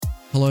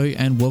Hello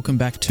and welcome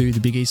back to the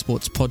Big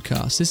Esports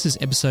Podcast. This is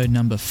episode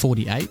number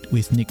 48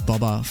 with Nick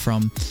Bobber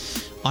from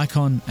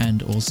Icon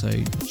and also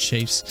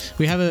Chiefs.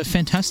 We have a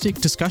fantastic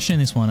discussion in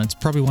this one. It's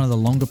probably one of the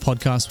longer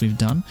podcasts we've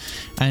done,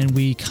 and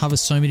we cover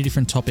so many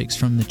different topics,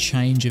 from the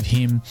change of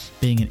him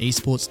being an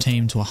esports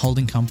team to a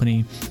holding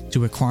company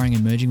to acquiring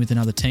and merging with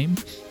another team.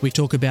 We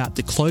talk about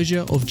the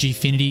closure of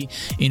Gfinity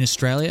in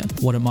Australia,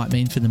 what it might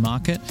mean for the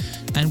market,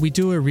 and we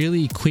do a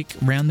really quick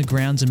round the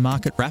grounds and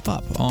market wrap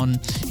up on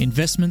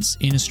investments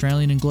in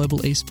Australian and global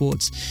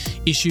esports,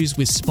 issues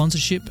with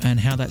sponsorship and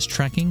how that's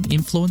tracking,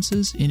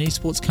 influencers in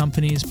esports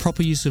companies,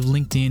 proper use of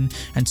LinkedIn,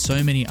 and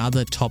so many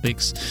other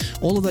topics.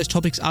 All of those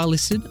topics are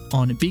listed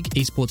on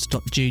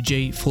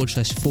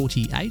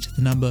bigesports.gg/48,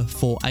 the number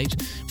 48,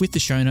 with the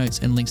show notes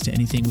and links to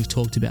anything we've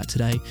talked about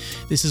today.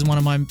 This is one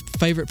of my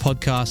favourite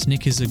podcasts.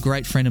 Nick is a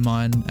great friend of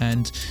mine,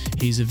 and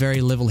he's a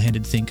very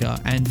level-headed thinker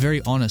and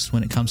very honest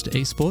when it comes to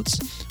esports.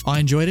 I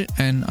enjoyed it,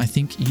 and I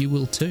think you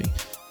will too.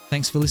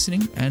 Thanks for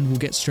listening, and we'll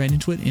get straight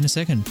into it in a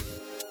second.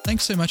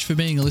 Thanks so much for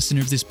being a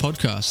listener of this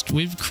podcast.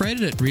 We've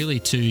created it really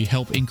to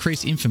help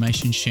increase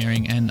information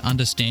sharing and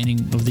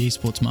understanding of the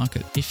esports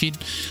market. If you'd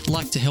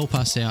like to help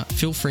us out,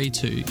 feel free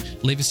to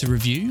leave us a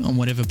review on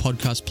whatever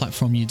podcast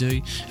platform you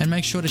do, and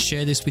make sure to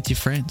share this with your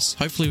friends.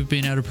 Hopefully we've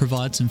been able to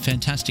provide some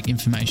fantastic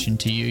information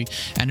to you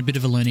and a bit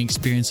of a learning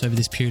experience over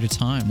this period of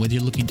time, whether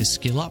you're looking to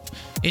skill up,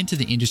 enter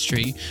the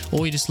industry, or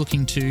you're just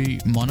looking to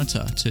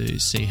monitor to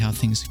see how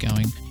things are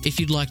going. If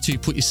you'd like to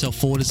put yourself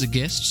forward as a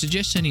guest,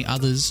 suggest any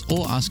others,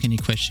 or ask any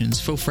questions,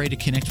 feel free to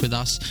connect with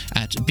us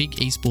at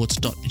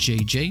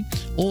bigesports.gg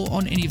or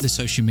on any of the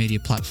social media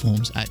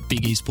platforms at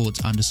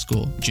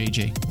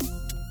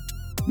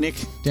bigesports_GG. Nick,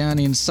 down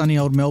in sunny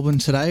old Melbourne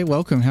today.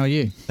 Welcome. How are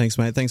you? Thanks,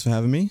 mate. Thanks for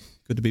having me.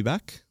 Good to be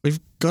back.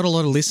 We've got a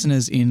lot of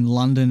listeners in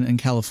London and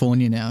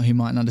California now who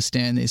mightn't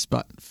understand this,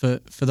 but for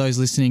those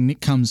listening,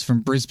 Nick comes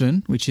from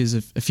Brisbane, which is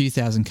a few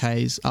thousand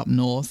Ks up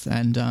north,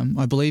 and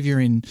I believe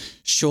you're in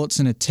shorts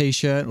and a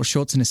T-shirt or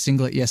shorts and a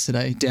singlet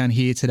yesterday. Down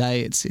here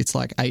today, it's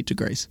like 8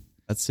 degrees.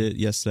 That's it.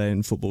 Yesterday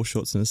in football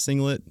shorts and a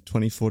singlet,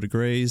 24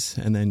 degrees,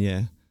 and then,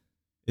 yeah,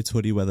 it's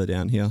hoodie weather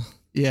down here.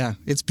 Yeah,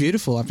 it's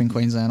beautiful up in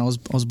Queensland. I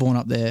was born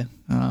up there.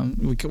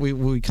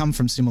 We come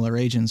from similar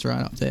regions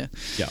right up there.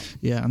 Yeah.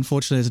 Yeah,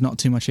 unfortunately, there's not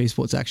too much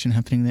esports action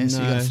happening there,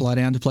 so you got to fly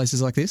down to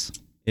places like this.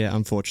 Yeah,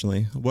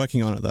 unfortunately.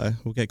 Working on it, though.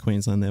 We'll get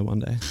Queensland there one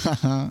day.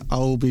 I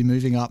will be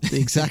moving up the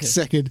exact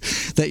second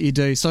that you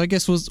do. So I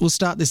guess we'll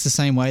start this the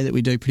same way that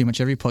we do pretty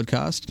much every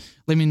podcast.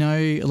 Let me know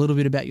a little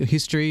bit about your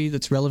history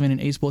that's relevant in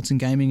esports and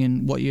gaming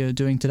and what you're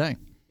doing today.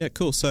 Yeah,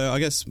 cool. So I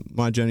guess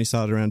my journey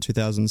started around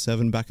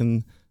 2007, back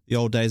in the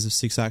old days of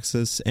Six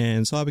Axis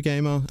and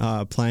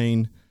Cybergamer,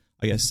 playing,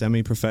 I guess,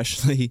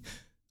 semi-professionally.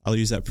 I'll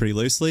use that pretty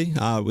loosely,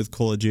 with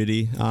Call of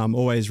Duty,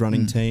 always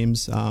running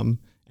teams and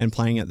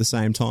playing at the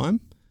same time.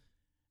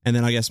 And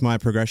then I guess my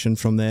progression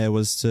from there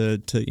was to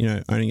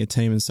owning a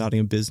team and starting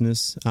a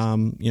business.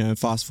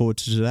 Fast forward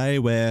to today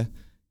where,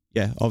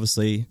 yeah,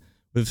 obviously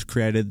we've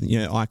created,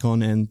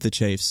 Icon and the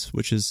Chiefs,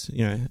 which is,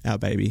 our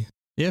baby.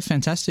 Yeah,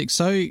 fantastic.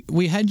 So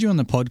we had you on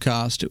the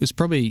podcast, it was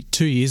probably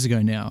 2 years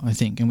ago now, I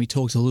think, and we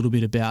talked a little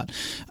bit about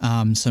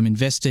some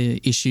investor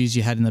issues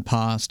you had in the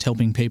past,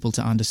 helping people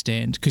to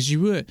understand, because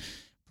you were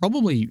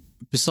probably,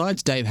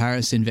 besides Dave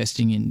Harris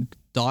investing in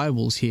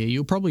Direwolves here,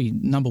 you're probably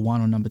number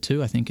one or number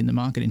two, I think, in the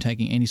market in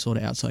taking any sort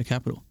of outside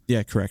capital.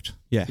 Yeah, correct.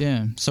 Yeah.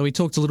 Yeah. So we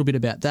talked a little bit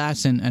about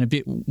that and a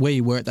bit where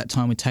you were at that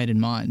time with Tainted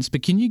Minds.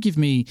 But can you give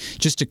me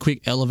just a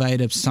quick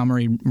elevator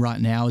summary right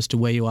now as to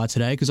where you are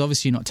today? Because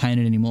obviously you're not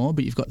Tainted anymore,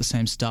 but you've got the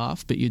same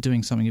staff, but you're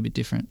doing something a bit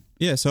different.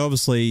 Yeah. So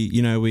obviously,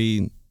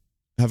 we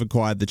have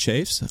acquired the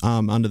Chiefs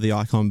under the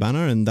Icon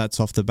banner, and that's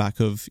off the back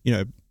of,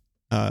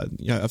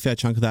 a fair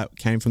chunk of that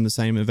came from the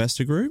same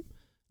investor group.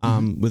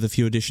 With a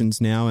few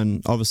additions now,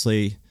 and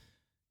obviously,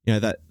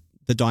 that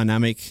the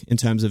dynamic in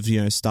terms of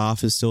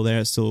staff is still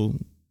there. It's still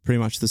pretty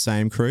much the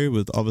same crew,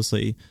 with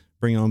obviously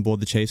bringing on board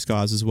the Chiefs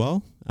guys as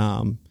well.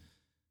 But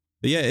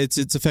yeah, it's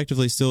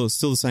effectively still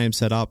the same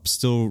setup,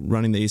 still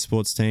running the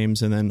esports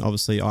teams, and then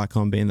obviously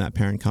Icon being that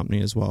parent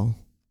company as well.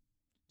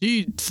 Do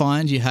you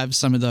find you have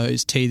some of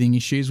those teething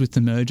issues with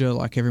the merger,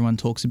 like everyone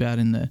talks about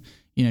in the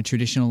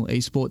traditional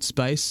esports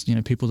space,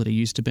 people that are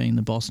used to being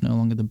the boss, no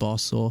longer the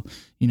boss, or,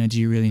 do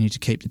you really need to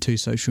keep the two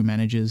social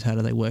managers? How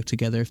do they work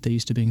together if they're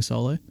used to being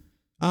solo?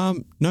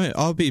 No,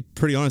 I'll be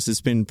pretty honest.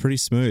 It's been pretty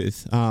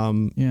smooth.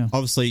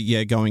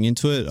 Obviously, going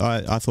into it,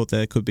 I thought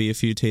there could be a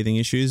few teething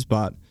issues,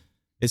 but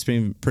it's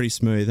been pretty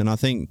smooth. And I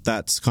think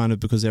that's kind of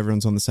because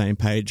everyone's on the same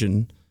page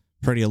and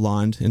pretty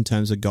aligned in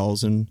terms of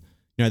goals and,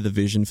 the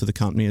vision for the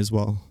company as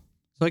well.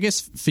 So I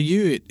guess for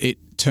you,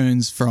 it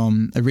turns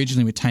from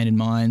originally with Tainted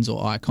Minds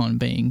or Icon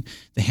being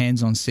the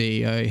hands-on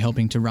CEO,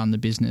 helping to run the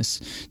business,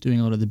 doing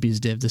a lot of the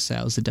biz dev, the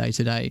sales, the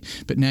day-to-day.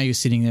 But now you're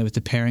sitting there with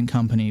the parent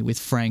company, with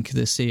Frank,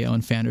 the CEO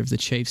and founder of the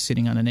Chiefs,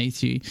 sitting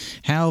underneath you.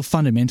 How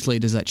fundamentally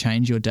does that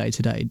change your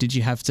day-to-day? Did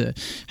you have to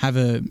have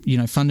a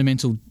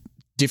fundamental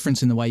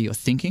difference in the way you're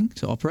thinking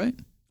to operate?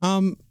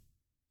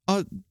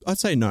 I'd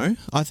say no.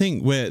 I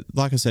think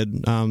like I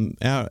said,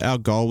 our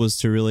goal was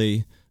to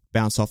really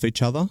bounce off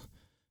each other,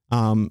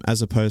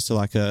 as opposed to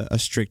like a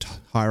strict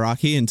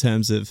hierarchy in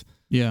terms of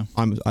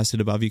I sit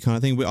above you kind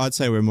of thing. I'd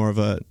say we're more of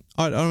I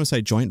don't want to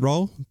say joint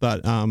role,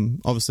 but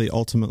obviously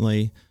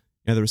ultimately,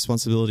 the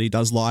responsibility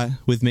does lie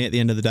with me at the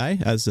end of the day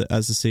as the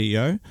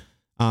CEO.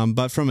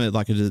 But from a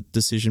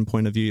decision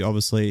point of view,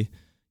 obviously,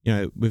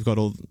 we've got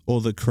all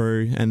the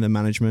crew and the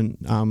management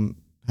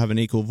have an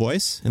equal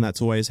voice, and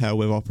that's always how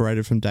we've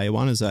operated from day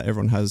one, is that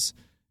everyone has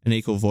an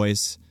equal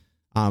voice,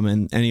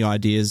 and any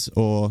ideas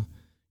or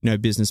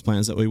business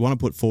plans that we want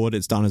to put forward,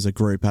 it's done as a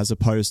group as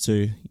opposed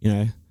to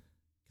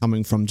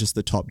coming from just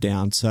the top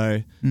down.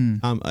 So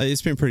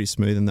it's been pretty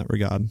smooth in that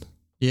regard.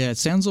 Yeah, it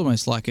sounds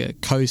almost like a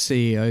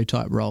co-CEO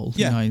type role.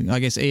 Yeah. I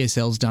guess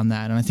ESL's done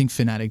that, and I think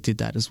Fnatic did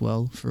that as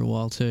well for a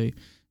while too,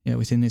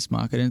 within this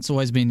market. And it's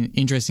always been an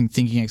interesting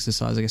thinking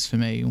exercise, I guess, for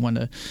me.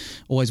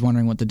 Always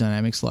wondering what the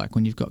dynamic's like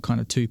when you've got kind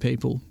of two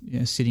people,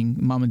 sitting,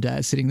 mum and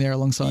dad sitting there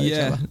alongside each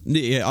other.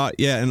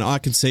 Yeah, and I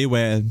can see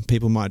where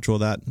people might draw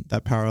that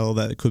parallel,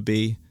 that it could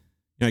be,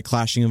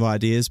 clashing of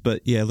ideas.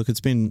 But yeah, look, it's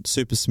been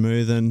super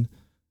smooth, and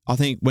I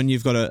think when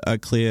you've got a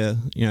clear,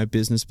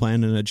 business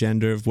plan and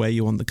agenda of where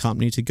you want the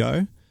company to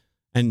go,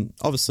 and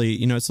obviously,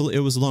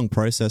 it was a long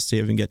process to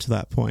even get to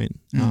that point.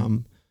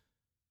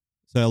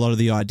 So a lot of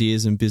the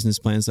ideas and business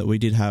plans that we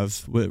did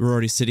have were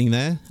already sitting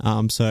there.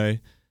 So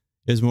it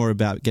was more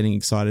about getting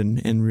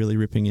excited and really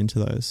ripping into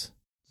those.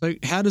 So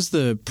how does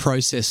the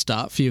process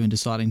start for you in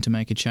deciding to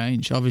make a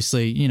change?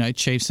 Obviously,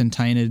 Chiefs and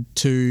Tainted,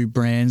 two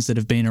brands that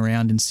have been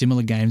around in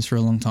similar games for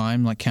a long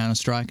time, like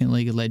Counter-Strike and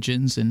League of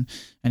Legends, and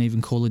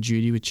even Call of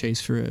Duty with Chiefs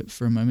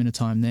for a moment of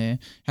time there.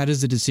 How does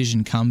the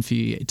decision come for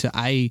you to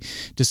A,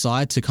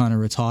 decide to kind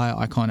of retire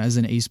Icon as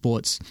an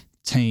esports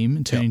team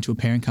and turn into a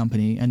parent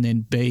company, and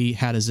then B,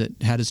 how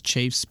does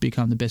Chiefs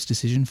become the best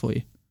decision for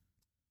you?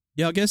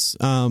 Yeah, I guess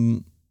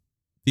the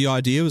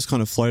idea was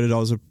kind of floated. I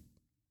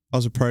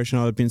was approached, and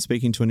I'd been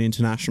speaking to an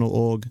international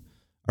org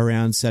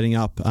around setting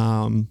up,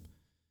 an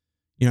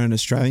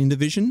Australian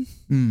division.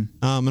 And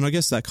I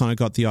guess that kind of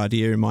got the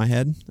idea in my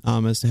head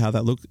as to how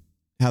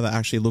that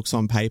actually looks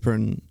on paper,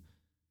 and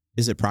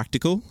is it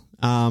practical?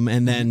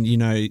 And then,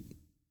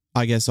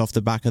 I guess off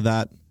the back of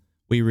that,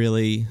 we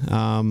really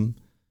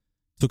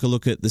took a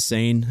look at the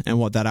scene and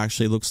what that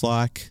actually looks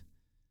like.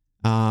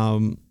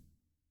 What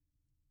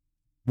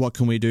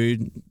can we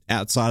do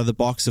outside of the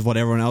box of what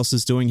everyone else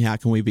is doing? How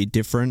can we be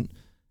different?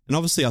 And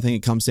obviously, I think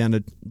it comes down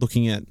to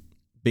looking at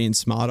being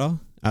smarter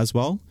as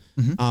well.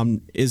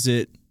 Is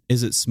it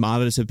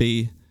smarter to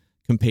be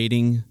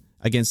competing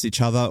against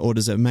each other, or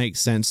does it make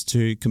sense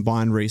to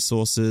combine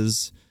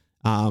resources,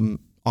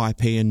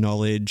 IP and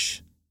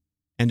knowledge,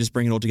 and just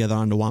bring it all together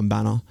under one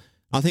banner?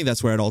 I think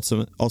that's where it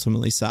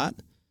ultimately sat.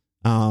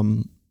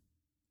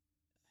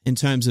 In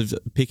terms of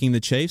picking the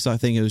Chiefs, I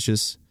think it was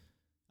just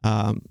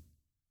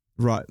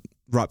right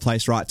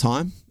place, right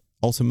time.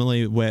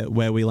 Ultimately,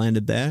 where we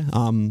landed there.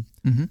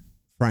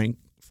 Frank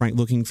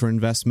looking for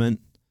investment,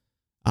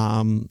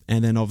 and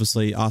then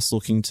obviously us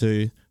looking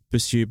to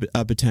pursue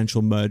a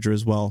potential merger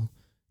as well.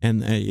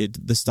 And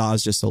the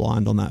stars just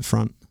aligned on that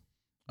front.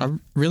 I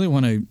really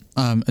want to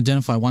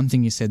identify one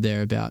thing you said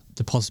there about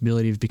the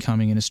possibility of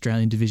becoming an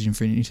Australian division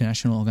for an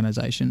international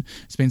organisation.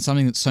 It's been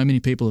something that so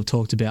many people have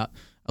talked about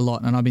a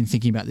lot, and I've been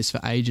thinking about this for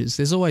ages.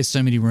 There's always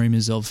so many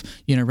rumours of,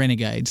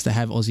 Renegades. They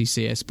have Aussie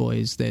CS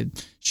boys.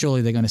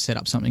 Surely they're going to set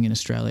up something in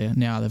Australia.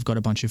 Now they've got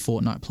a bunch of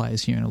Fortnite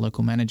players here and a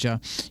local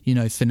manager.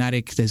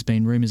 Fnatic, there's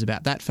been rumours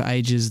about that for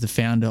ages. The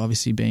founder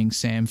obviously being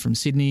Sam from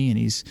Sydney,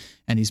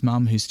 and his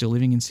mum who's still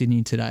living in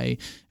Sydney today.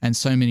 And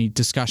so many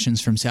discussions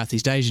from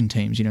Southeast Asian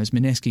teams. Is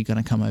Mineski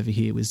going to come over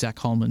here with Zach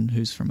Holman,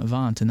 who's from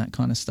Avant, and that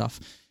kind of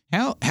stuff?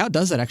 How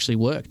does that actually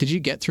work? Did you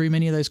get through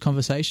many of those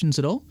conversations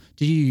at all?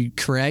 Do you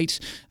create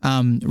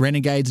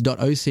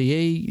renegades.oce?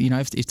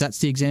 If that's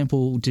the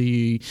example, do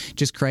you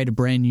just create a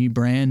brand new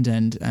brand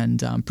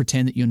and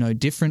pretend that you're no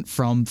different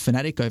from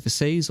Fnatic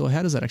overseas, or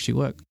how does that actually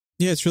work?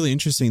 Yeah, it's really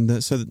interesting.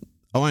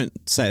 I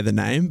won't say the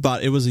name,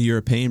 but it was a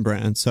European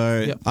brand.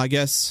 So I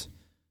guess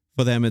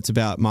for them it's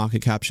about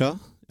market capture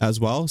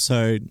as well.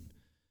 So,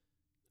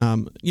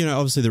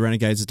 obviously the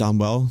Renegades have done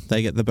well.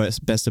 They get the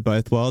best of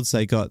both worlds.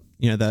 They got,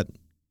 that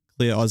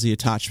clear Aussie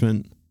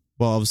attachment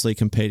while obviously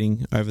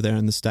competing over there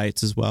in the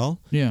States as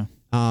well. Yeah.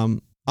 I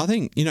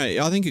think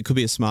it could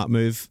be a smart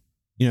move,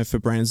 for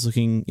brands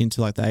looking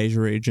into like the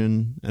Asia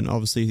region, and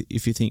obviously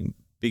if you think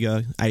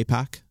bigger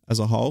APAC as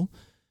a whole,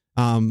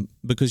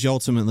 because you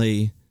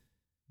ultimately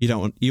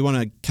you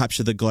want to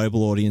capture the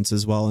global audience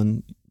as well,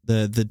 and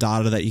the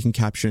data that you can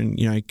capture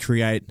and,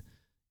 create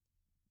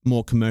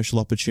more commercial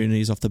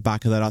opportunities off the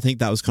back of that. I think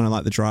that was kind of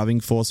like the driving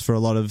force for a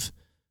lot of,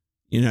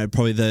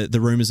 probably the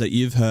rumors that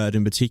you've heard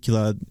in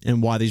particular,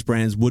 and why these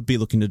brands would be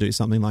looking to do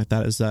something like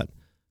that, is that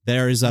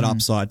there is that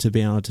upside to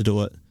being able to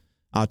do it,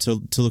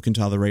 to look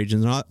into other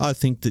regions. And I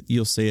think that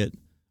you'll see it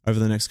over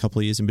the next couple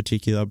of years in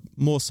particular,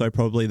 more so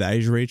probably the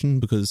Asia region,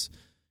 because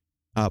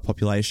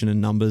population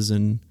and numbers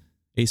and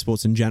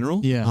esports in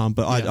general.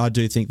 I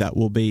do think that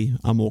will be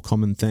a more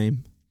common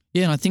theme.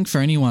 Yeah, and I think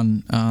for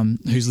anyone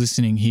who's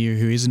listening here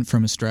who isn't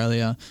from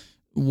Australia,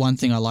 one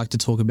thing I like to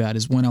talk about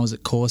is when I was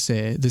at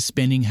Corsair, the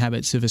spending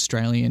habits of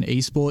Australian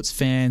esports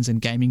fans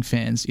and gaming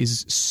fans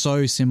is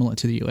so similar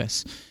to the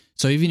US.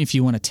 So even if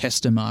you want to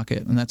test a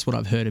market, and that's what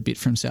I've heard a bit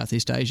from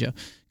Southeast Asia,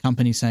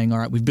 companies saying, all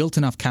right, we've built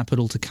enough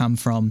capital to come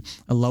from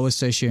a lower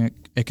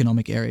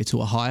socioeconomic area to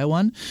a higher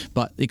one,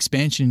 but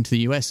expansion into the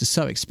US is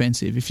so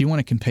expensive. If you want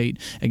to compete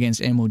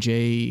against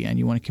MLG and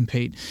you want to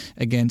compete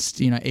against,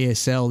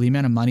 ESL, the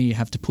amount of money you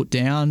have to put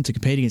down to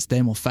compete against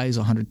them or FaZe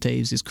or 100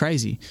 Thieves is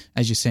crazy,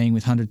 as you're seeing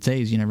with 100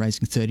 Thieves,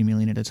 raising 30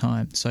 million at a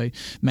time. So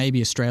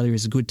maybe Australia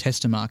is a good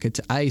tester market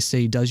to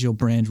see, does your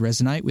brand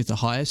resonate with the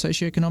higher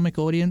socioeconomic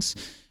audience?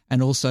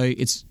 And also,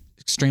 it's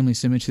extremely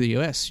similar to the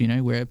US.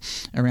 We're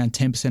around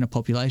 10% of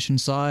population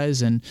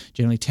size, and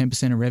generally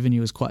 10% of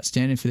revenue is quite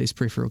standard for these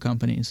peripheral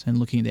companies. And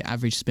looking at the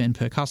average spend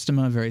per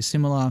customer, very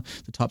similar.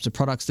 The types of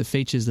products, the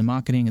features, the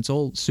marketing, it's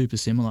all super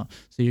similar.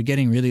 So you're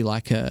getting really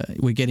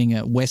we're getting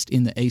a West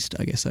in the East,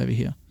 I guess, over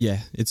here. Yeah,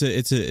 it's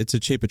a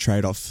cheaper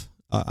trade-off,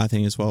 I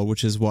think, as well,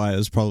 which is why it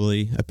was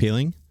probably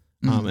appealing.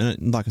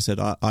 And like I said,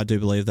 I do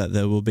believe that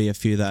there will be a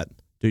few that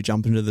do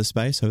jump into the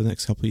space over the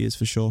next couple of years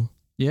for sure.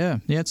 Yeah,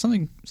 it's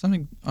something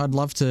I'd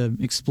love to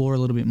explore a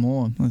little bit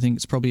more. I think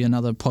it's probably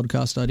another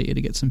podcast idea to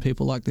get some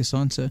people like this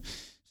on to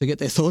get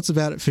their thoughts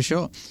about it for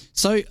sure.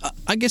 So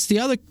I guess the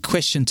other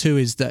question too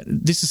is that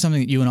this is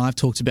something that you and I have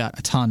talked about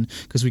a ton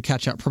because we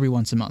catch up probably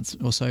once a month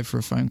or so for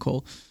a phone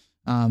call.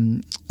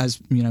 As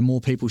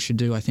more people should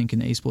do, I think, in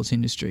the esports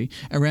industry,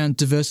 around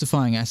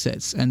diversifying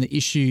assets and the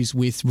issues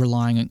with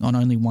relying on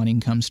only one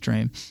income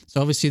stream. So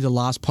obviously the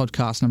last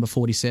podcast, number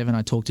 47,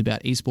 I talked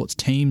about esports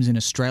teams in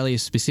Australia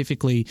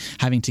specifically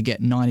having to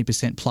get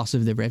 90% plus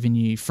of their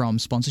revenue from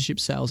sponsorship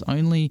sales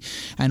only.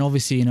 And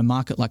obviously in a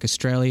market like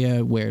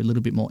Australia, we're a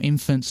little bit more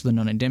infant, so the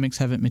non-endemics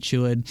haven't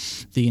matured.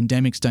 The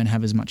endemics don't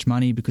have as much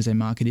money because their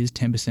market is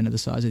 10% of the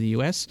size of the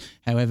US.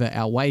 However,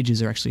 our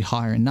wages are actually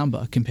higher in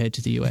number compared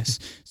to the US.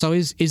 So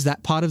is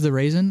that part of the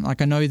reason?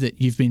 Like, I know that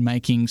you've been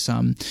making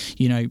some,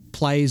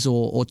 plays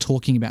or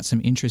talking about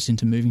some interest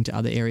into moving to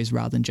other areas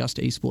rather than just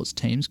esports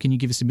teams. Can you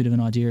give us a bit of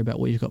an idea about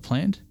what you've got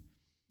planned?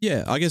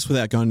 Yeah, I guess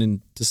without going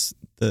into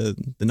the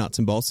nuts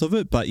and bolts of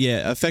it, but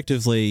yeah,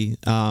 effectively,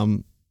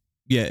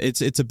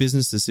 it's a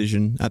business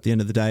decision at the end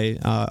of the day.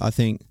 I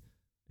think,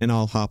 and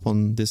I'll harp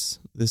on this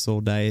all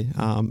day.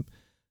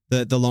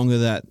 The longer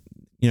that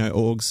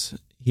orgs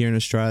here in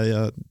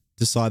Australia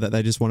decide that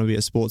they just want to be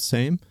a sports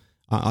team,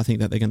 I think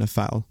that they're going to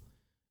fail.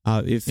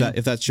 If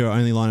that's your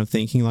only line of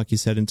thinking, like you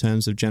said, in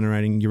terms of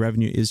generating your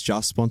revenue is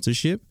just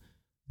sponsorship,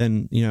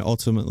 then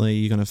ultimately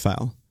you're going to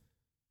fail.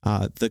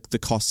 The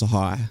costs are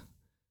high,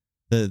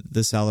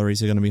 the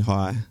salaries are going to be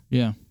high.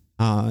 Yeah.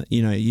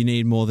 You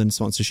need more than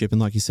sponsorship,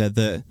 and like you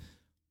said,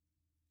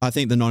 I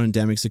think the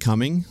non-endemics are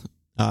coming.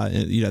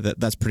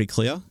 That's pretty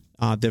clear.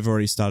 They've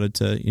already started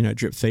to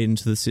drip feed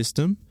into the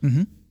system,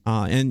 and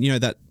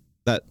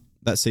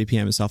that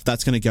CPM and stuff,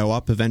 that's going to go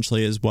up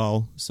eventually as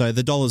well. So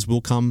the dollars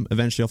will come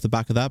eventually off the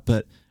back of that,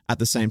 but at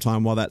the same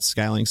time, while that's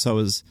scaling, so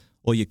is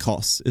all your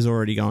costs is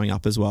already going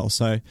up as well.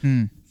 So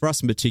for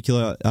us in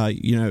particular,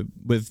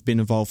 we've been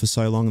involved for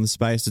so long in the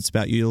space. It's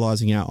about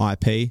utilizing our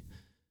IP.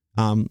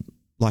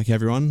 Like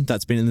everyone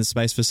that's been in the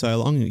space for so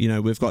long,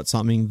 we've got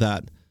something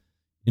that,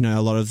 a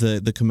lot of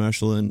the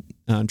commercial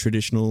and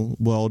traditional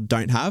world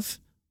don't have.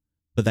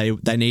 But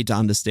they need to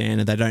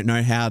understand and they don't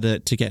know how to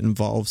get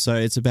involved. So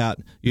it's about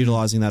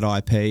utilising that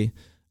IP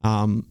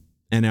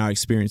and our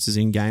experiences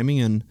in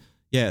gaming. And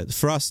yeah,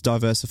 for us,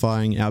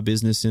 diversifying our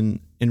business and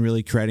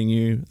really creating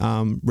new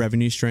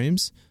revenue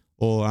streams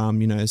or,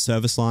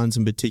 service lines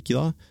in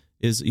particular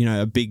is,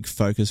 a big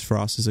focus for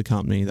us as a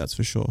company, that's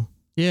for sure.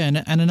 Yeah,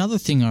 and another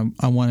thing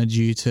I wanted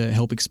you to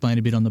help explain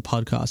a bit on the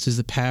podcast is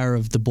the power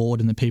of the board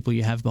and the people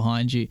you have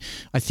behind you.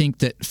 I think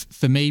that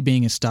for me,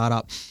 being a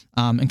startup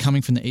and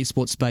coming from the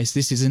esports space,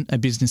 this isn't a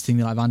business thing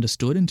that I've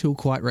understood until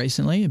quite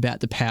recently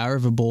about the power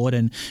of a board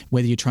and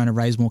whether you're trying to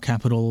raise more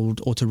capital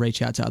or to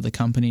reach out to other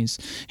companies,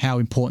 how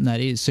important that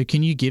is. So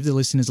can you give the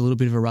listeners a little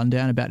bit of a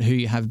rundown about who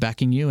you have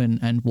backing you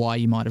and why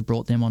you might have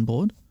brought them on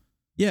board?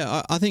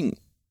 Yeah, I think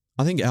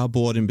our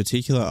board in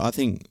particular,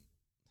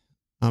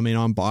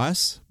 I'm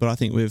biased, but I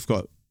think we've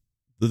got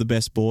the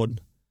best board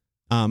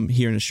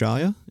here in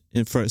Australia,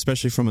 and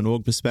especially from an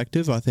org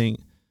perspective. I think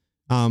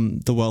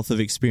the wealth of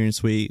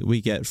experience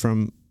we get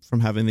from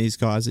having these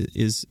guys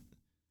is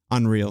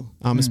unreal.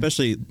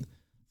 Especially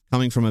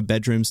coming from a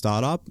bedroom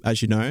startup,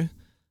 as you know,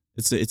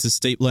 it's a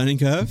steep learning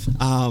curve.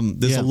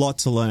 There's a lot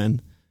to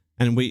learn,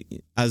 and we,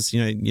 as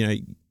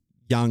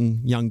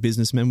young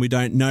businessmen, we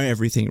don't know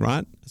everything,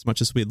 right? As much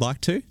as we'd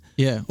like to.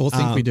 Yeah, or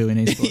think we do in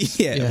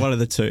esports. One of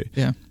the two.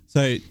 Yeah.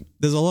 So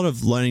there's a lot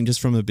of learning just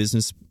from a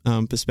business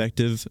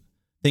perspective,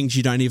 things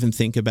you don't even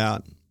think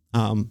about.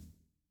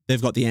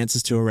 They've got the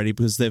answers to already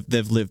because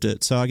they've lived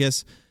it. So I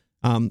guess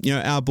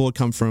our board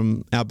come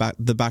from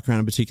the background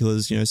in particular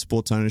is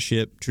sports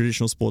ownership,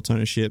 traditional sports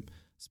ownership,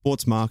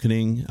 sports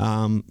marketing,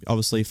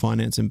 obviously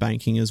finance and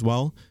banking as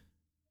well.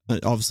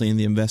 Obviously in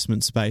the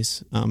investment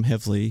space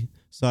heavily.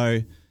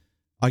 So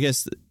I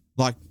guess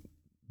like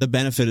the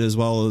benefit as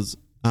well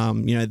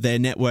their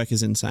network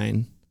is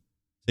insane.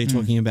 So you're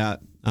talking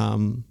about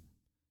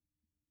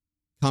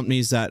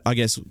companies that I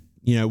guess,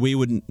 we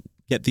wouldn't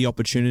get the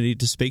opportunity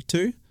to speak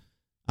to.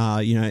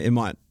 It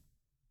might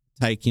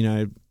take,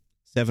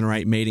 7 or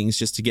 8 meetings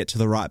just to get to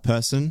the right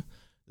person.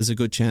 There's a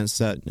good chance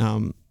that,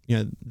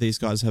 these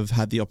guys have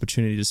had the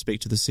opportunity to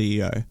speak to the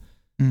CEO.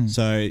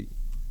 So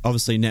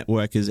obviously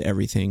network is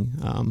everything.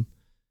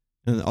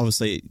 And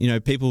obviously,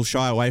 people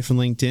shy away from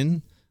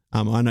LinkedIn.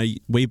 I know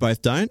we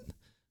both don't,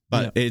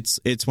 but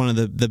it's one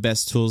of the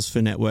best tools for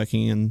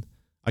networking. And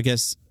I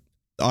guess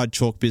I'd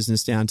chalk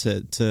business down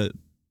to 90%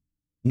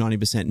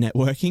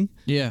 networking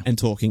and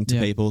talking to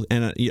people.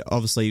 And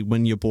obviously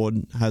when your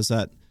board has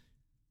that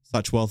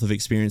such wealth of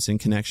experience and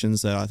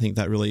connections, that I think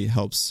that really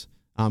helps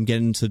get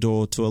into the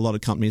door to a lot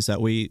of companies that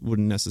we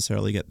wouldn't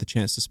necessarily get the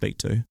chance to speak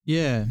to.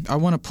 Yeah, I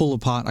want to pull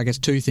apart, I guess,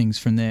 2 things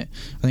from there.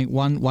 I think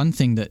one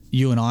thing that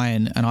you and I,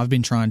 and I've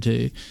been trying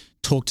to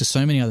talk to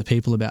so many other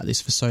people about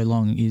this for so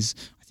long, is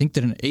I think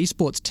that an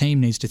esports team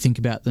needs to think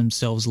about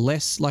themselves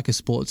less like a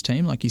sports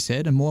team, like you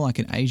said, and more like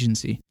an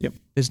agency. Yep.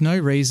 There's no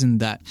reason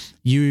that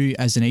you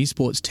as an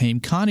esports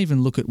team can't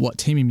even look at what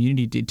Team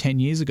Immunity did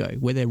 10 years ago,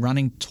 where they're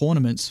running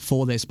tournaments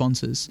for their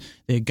sponsors.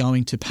 They're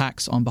going to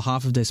PAX on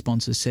behalf of their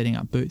sponsors, setting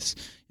up booths.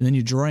 And then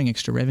you're drawing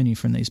extra revenue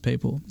from these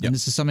people. Yep. And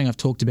this is something I've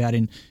talked about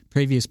in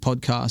previous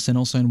podcasts and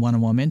also in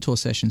one-on-one mentor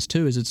sessions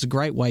too, is it's a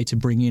great way to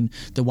bring in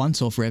the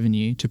once-off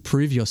revenue to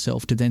prove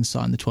yourself to then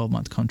sign the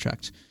 12-month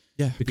contract.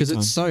 Yeah, because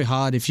it's so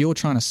hard if you're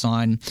trying to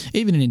sign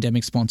even an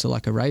endemic sponsor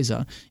like a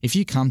Razer. If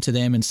you come to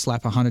them and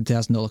slap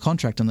 $100,000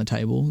 contract on the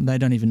table, they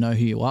don't even know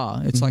who you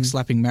are. It's like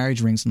slapping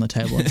marriage rings on the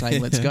table and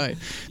saying, let's go.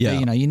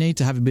 But, you need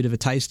to have a bit of a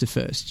taster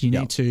first. You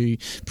need to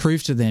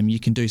prove to them you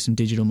can do some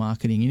digital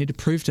marketing. You need to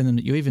prove to them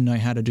that you even know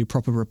how to do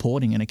proper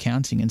reporting and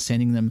accounting and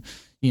sending them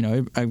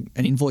an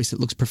invoice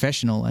that looks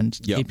professional and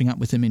keeping up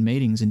with them in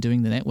meetings and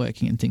doing the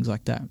networking and things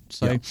like that.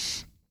 So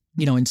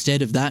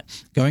instead of that,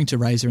 going to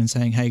Razer and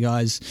saying, hey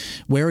guys,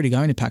 we're already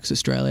going to PAX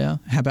Australia.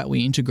 How about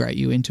we integrate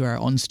you into our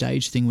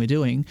on-stage thing we're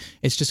doing?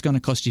 It's just going to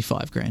cost you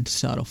 $5,000 to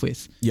start off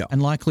with. Yeah.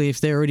 And likely if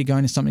they're already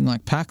going to something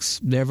like PAX,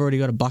 they've already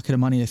got a bucket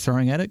of money they're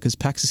throwing at it because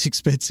PAX is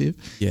expensive.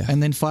 Yeah.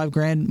 And then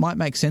 $5,000 might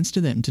make sense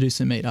to them to do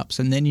some meetups.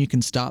 And then you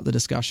can start the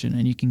discussion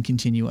and you can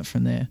continue it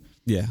from there.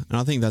 Yeah. And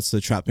I think that's the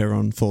trap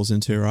everyone falls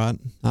into, right?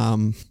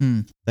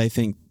 They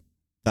think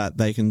that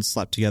they can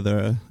slap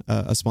together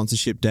a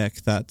sponsorship deck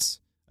that's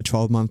a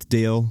 12-month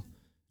deal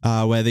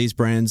where these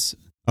brands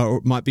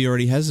might be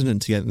already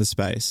hesitant to get in the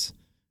space,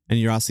 and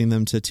you're asking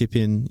them to tip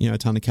in a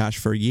ton of cash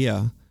for a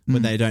year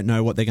when they don't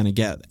know what they're going to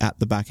get at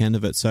the back end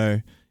of it.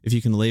 So if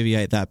you can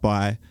alleviate that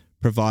by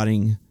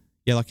providing,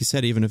 like you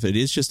said, even if it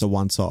is just a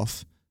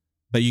once-off,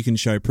 but you can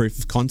show proof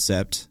of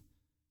concept,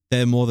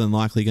 they're more than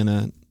likely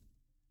going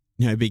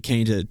to be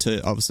keen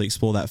to obviously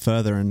explore that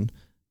further and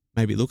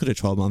maybe look at a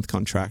 12-month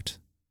contract.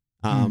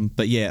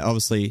 But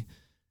obviously,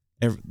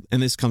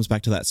 and this comes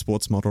back to that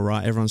sports model,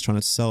 right? Everyone's trying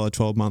to sell a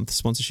 12-month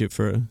sponsorship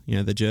for,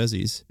 the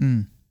jerseys.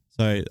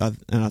 So,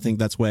 I think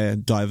that's where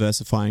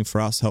diversifying for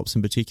us helps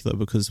in particular,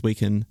 because we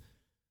can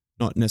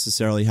not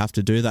necessarily have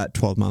to do that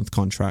 12-month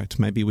contract.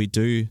 Maybe we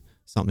do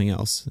something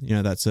else,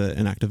 that's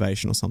an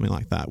activation or something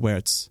like that, where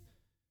it's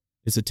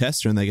a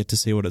tester and they get to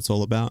see what it's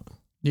all about.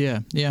 Yeah,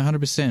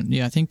 100%.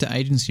 Yeah, I think the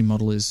agency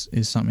model is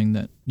something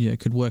that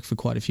could work for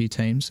quite a few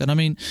teams. And I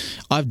mean,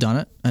 I've done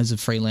it as a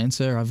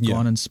freelancer. I've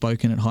gone and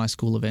spoken at high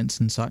school events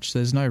and such.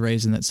 There's no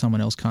reason that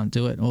someone else can't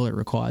do it. All it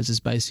requires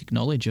is basic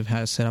knowledge of how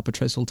to set up a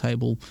trestle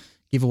table,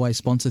 give away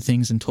sponsor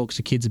things, and talk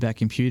to kids about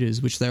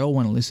computers, which they all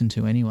want to listen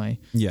to anyway.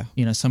 Yeah.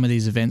 Some of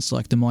these events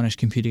like the Monash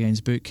Computer Games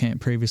Boot Camp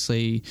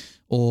previously,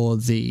 or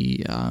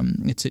the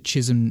it's at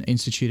Chisholm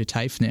Institute of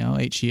TAFE now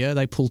each year.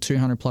 They pull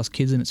 200 plus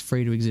kids and it's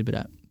free to exhibit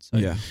at. So,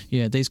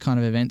 these kind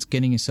of events,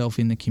 getting yourself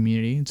in the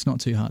community, it's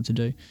not too hard to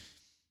do.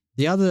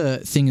 The other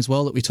thing as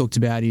well that we talked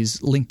about is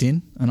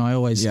LinkedIn, and I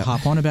always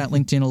harp on about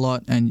LinkedIn a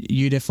lot, and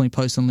you definitely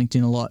post on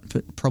LinkedIn a lot,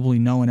 but probably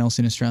no one else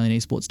in Australian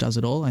esports does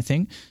it all, I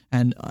think.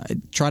 And I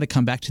try to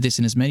come back to this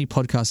in as many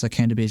podcasts as I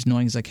can to be as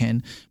annoying as I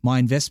can. My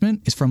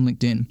investment is from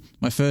LinkedIn.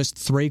 My first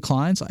 3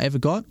 clients I ever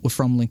got were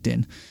from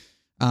LinkedIn.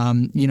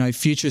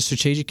 Future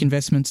strategic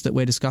investments that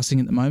we're discussing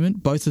at the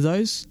moment, both of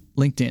those,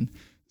 LinkedIn.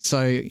 So,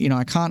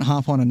 I can't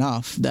harp on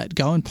enough that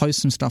go and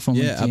post some stuff on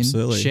LinkedIn,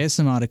 absolutely. Share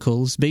some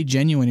articles, be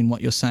genuine in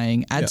what you're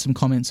saying, add some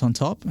comments on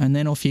top, and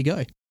then off you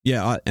go.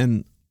 Yeah,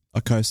 I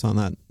co-sign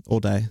that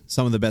all day.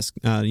 Some of the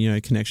best,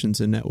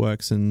 connections and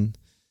networks and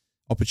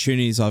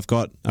opportunities I've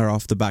got are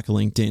off the back of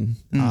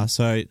LinkedIn.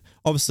 So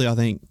obviously I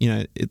think,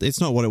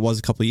 it's not what it was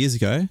a couple of years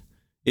ago.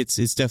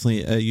 It's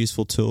definitely a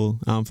useful tool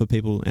for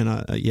people, and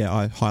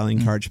I highly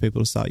encourage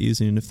people to start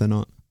using it if they're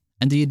not.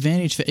 And the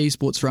advantage for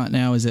esports right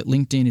now is that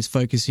LinkedIn is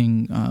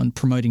focusing on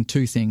promoting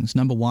 2 things.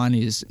 Number 1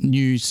 is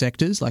new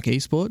sectors like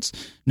esports.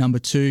 Number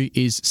 2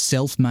 is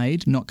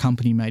self-made, not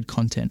company-made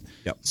content.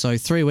 Yep. So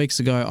 3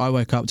 weeks ago, I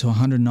woke up to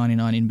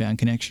 199 inbound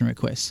connection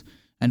requests.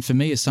 And for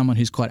me, as someone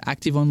who's quite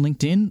active on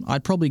LinkedIn,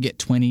 I'd probably get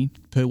 20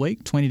 per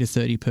week, 20 to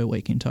 30 per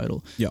week in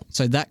total. Yeah.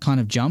 So that kind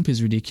of jump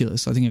is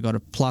ridiculous. I think I got a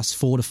plus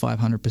 400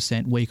 to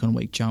 500% week on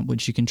week jump,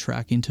 which you can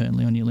track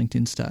internally on your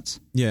LinkedIn stats.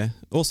 Yeah.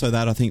 Also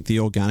that, I think the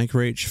organic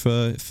reach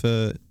for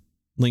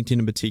LinkedIn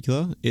in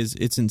particular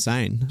it's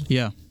insane.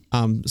 Yeah.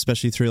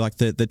 Especially through like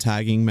the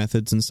tagging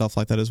methods and stuff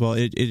like that as well.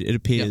 It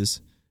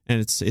appears, and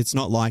it's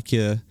not like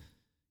your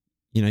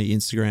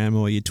Instagram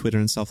or your Twitter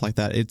and stuff like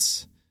that.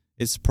 It's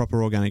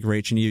proper organic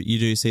reach, and you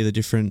do see the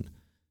different,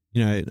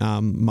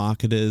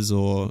 marketers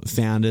or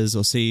founders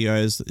or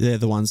CEOs. They're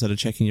the ones that are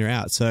checking you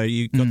out. So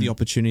you got the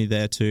opportunity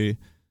there to,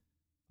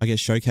 I guess,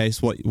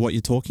 showcase what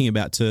you're talking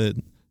about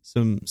to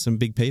some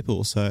big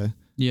people. So.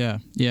 Yeah.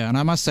 And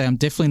I must say, I'm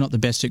definitely not the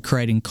best at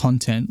creating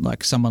content.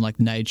 Like someone like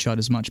Nadeshot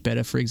is much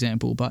better, for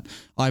example, but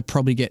I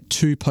probably get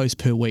 2 posts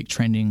per week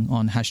trending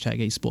on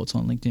hashtag esports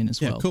on LinkedIn as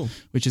well, cool.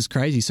 Which is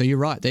crazy. So you're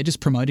right. They're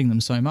just promoting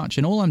them so much.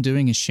 And all I'm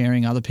doing is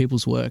sharing other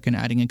people's work and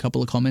adding a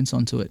couple of comments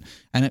onto it.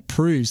 And it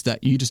proves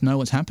that you just know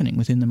what's happening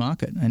within the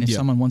market. And if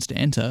someone wants to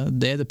enter,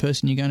 they're the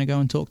person you're going to go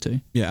and talk to.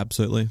 Yeah,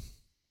 absolutely.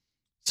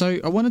 So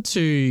I wanted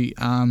to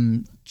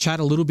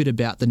chat a little bit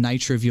about the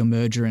nature of your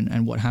merger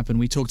and what happened.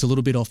 We talked a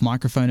little bit off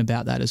microphone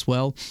about that as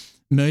well.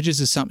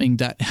 Mergers is something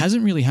that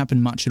hasn't really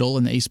happened much at all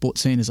in the esports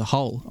scene as a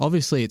whole.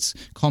 Obviously, it's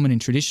common in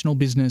traditional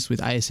business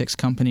with ASX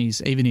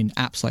companies, even in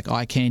apps like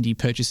iCandy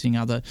purchasing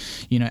other,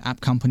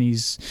 app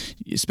companies,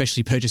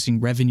 especially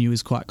purchasing revenue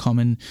is quite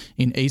common.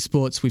 In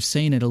esports, we've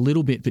seen it a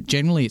little bit, but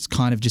generally it's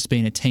kind of just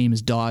been a team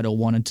has died or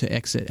wanted to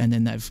exit and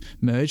then they've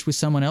merged with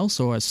someone else,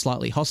 or a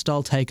slightly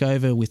hostile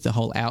takeover with the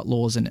whole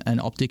Outlaws and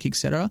Optic,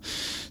 etc.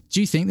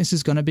 Do you think this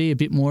is going to be a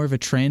bit more of a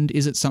trend?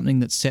 Is it something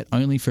that's set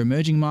only for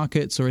emerging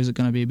markets, or is it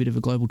going to be a bit of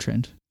a global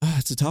trend?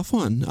 It's a tough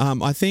one.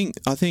 I think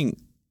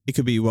it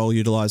could be well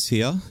utilized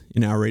here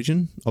in our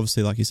region.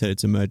 Obviously, like you said,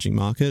 it's an emerging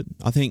market.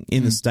 I think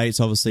in the States,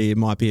 obviously, it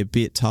might be a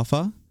bit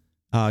tougher,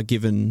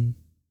 given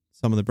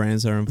some of the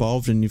brands that are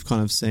involved, and you've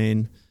kind of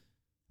seen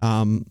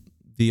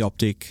the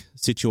Optic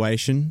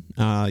situation.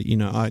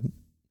 I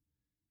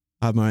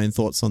have my own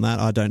thoughts on that.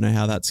 I don't know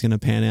how that's going to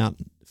pan out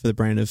for the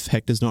brand if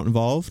Hector's not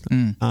involved.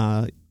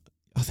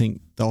 I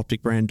think the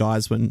Optic brand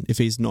dies if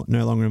he's no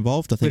longer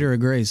involved. I think Twitter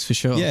agrees for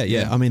sure.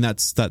 Yeah. I mean, I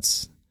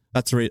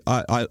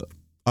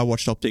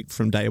watched Optic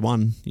from day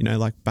one.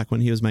 Like back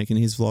when he was making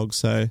his vlogs.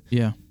 So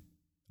yeah,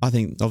 I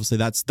think obviously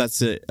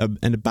that's a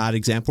bad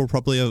example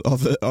probably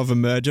of a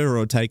merger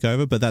or a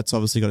takeover, but that's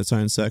obviously got its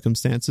own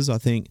circumstances. I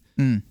think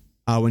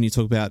when you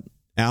talk about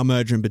our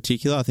merger in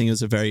particular, I think it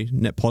was a very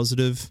net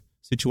positive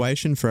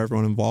situation for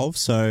everyone involved.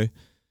 So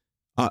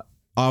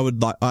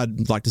I'd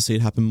like to see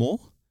it happen more.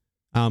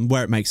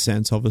 Where it makes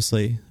sense,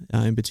 obviously,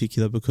 in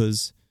particular,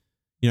 because,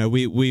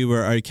 we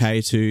were okay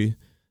to,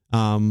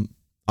 I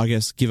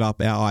guess, give up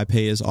our IP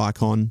as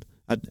Icon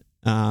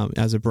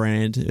as a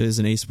brand, as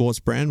an esports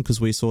brand,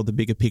 because we saw the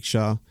bigger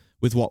picture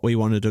with what we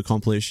wanted to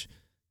accomplish,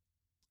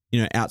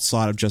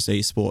 outside of just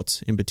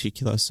esports in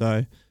particular.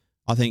 So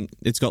I think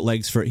it's got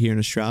legs for it here in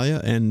Australia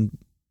and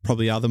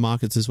probably other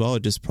markets as well.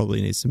 It just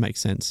probably needs to make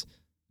sense.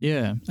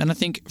 Yeah, and I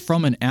think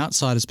from an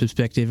outsider's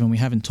perspective, and we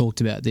haven't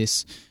talked about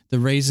this, the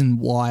reason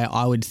why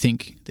I would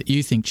think that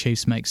you think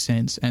Chiefs makes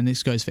sense, and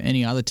this goes for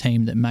any other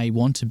team that may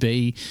want to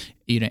be,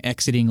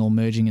 exiting or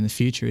merging in the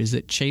future, is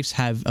that Chiefs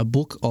have a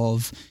book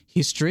of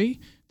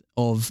history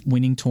of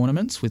winning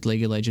tournaments with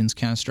League of Legends,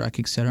 Counter-Strike,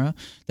 etc.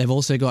 They've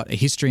also got a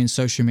history in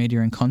social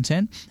media and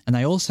content, and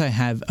they also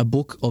have a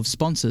book of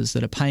sponsors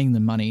that are paying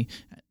them money,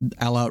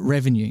 a la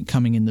revenue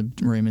coming in the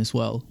room as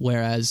well.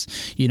 Whereas,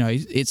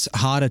 it's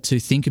harder to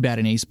think about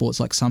in esports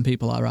like some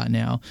people are right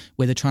now,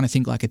 where they're trying to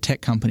think like a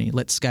tech company.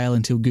 Let's scale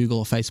until Google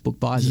or Facebook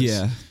buys us.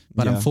 Yeah.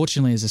 But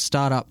unfortunately, as a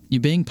startup,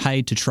 you're being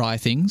paid to try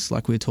things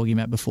like we were talking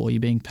about before. You're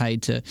being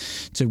paid to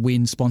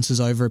win sponsors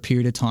over a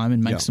period of time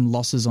and make some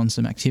losses on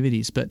some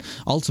activities. But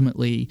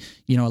ultimately,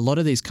 a lot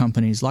of these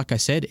companies, like I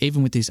said,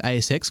 even with these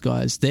ASX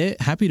guys, they're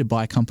happy to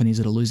buy companies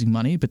that are losing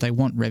money, but they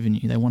want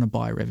revenue. They want to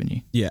buy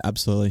revenue. Yeah,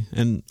 absolutely.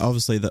 And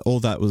obviously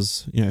all that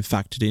was,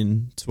 factored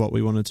in to what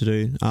we wanted to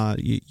do.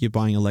 You're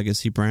buying a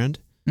legacy brand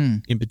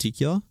in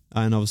particular.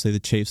 And obviously the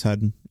Chiefs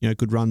had,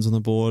 good runs on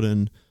the board,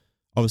 and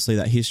obviously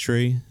that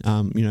history,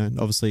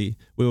 obviously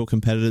we were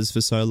competitors for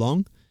so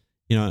long,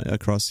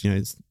 across,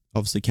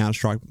 obviously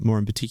Counter-Strike more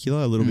in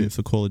particular, a little bit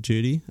for Call of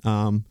Duty.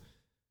 Obviously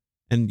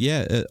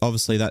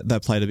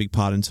that played a big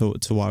part into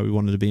why we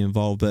wanted to be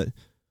involved. But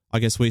I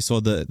guess we saw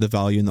the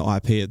value in the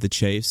IP of the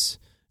Chiefs,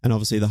 and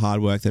obviously the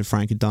hard work that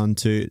Frank had done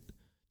to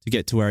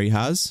get to where he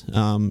has.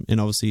 And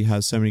obviously he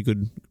has so many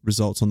good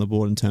results on the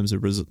board in terms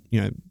of,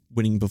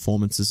 winning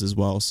performances as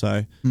well.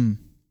 So,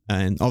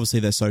 and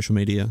obviously their social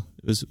media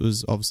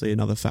was obviously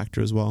another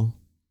factor as well.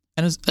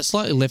 And a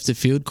slightly left of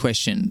field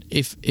question,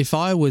 if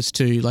I was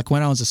to, like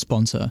when I was a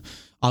sponsor,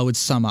 I would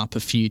sum up a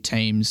few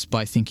teams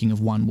by thinking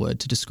of one word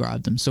to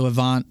describe them. So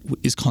Avant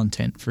is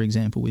content, for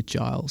example, with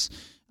Giles.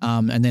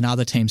 And then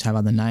other teams have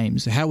other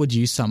names. How would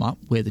you sum up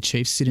where the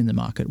Chiefs sit in the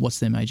market? What's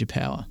their major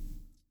power?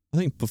 I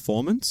think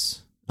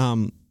performance.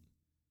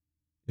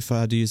 If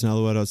I had to use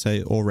another word, I'd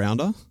say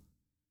all-rounder.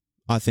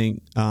 I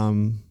think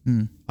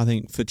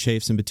for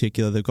Chiefs in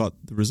particular, they've got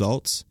the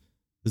results.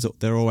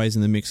 They're always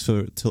in the mix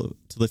to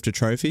lift a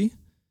trophy,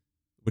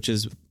 which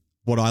is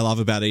what I love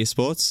about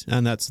esports,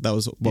 and that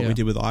was what we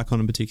did with Icon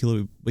in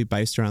particular. We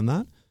based around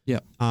that. Yeah.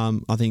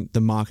 I think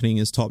the marketing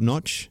is top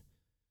notch.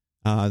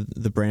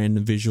 The brand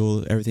and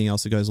visual, everything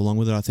else that goes along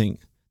with it. I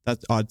think that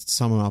I'd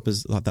sum them up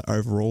as like the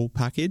overall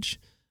package.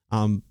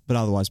 But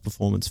otherwise,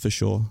 performance for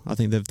sure. I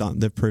think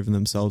they've proven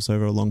themselves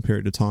over a long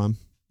period of time.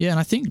 Yeah, and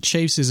I think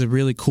Chiefs is a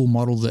really cool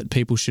model that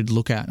people should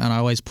look at, and I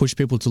always push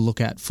people to look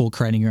at for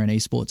creating your own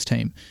esports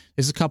team.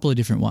 There's a couple of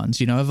different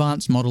ones.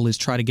 Advanced model is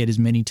try to get as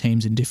many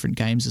teams in different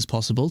games as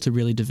possible to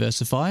really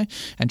diversify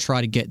and try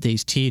to get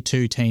these tier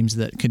 2 teams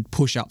that could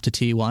push up to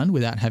tier 1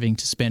 without having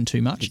to spend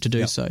too much to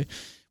do so.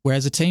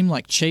 Whereas a team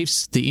like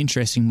Chiefs, the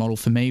interesting model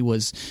for me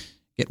was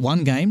get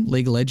one game,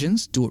 League of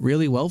Legends, do it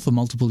really well for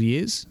multiple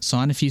years,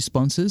 sign a few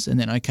sponsors, and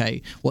then,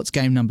 okay, what's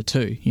game number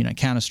 2?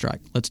 Counter-Strike.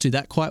 Let's do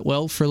that quite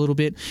well for a little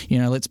bit.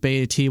 Let's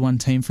be a tier 1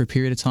 team for a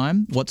period of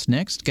time. What's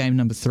next? Game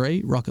number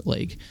 3, Rocket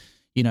League.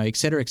 Et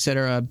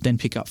cetera, then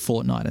pick up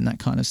Fortnite and that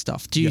kind of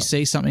stuff. Do you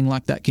see something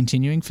like that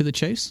continuing for the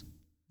Chiefs?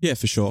 Yeah,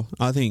 for sure.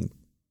 I think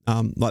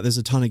there's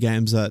a ton of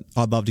games that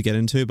I'd love to get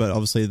into, but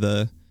obviously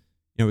we've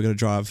got to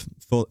drive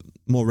for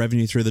more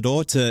revenue through the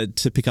door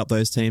to pick up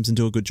those teams and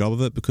do a good job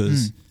of it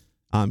because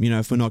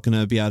if we're not going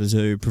to be able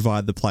to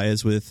provide the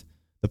players with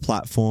the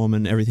platform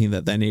and everything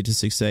that they need to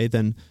succeed,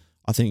 then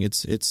I think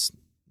it's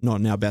not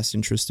in our best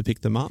interest to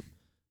pick them up.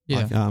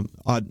 Yeah.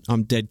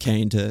 I'm dead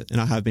keen to, and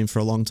I have been for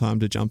a long time,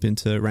 to jump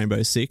into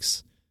Rainbow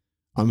Six.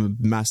 I'm a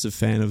massive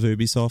fan of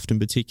Ubisoft in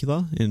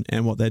particular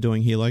and what they're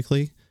doing here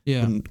locally.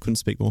 Yeah. Couldn't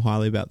speak more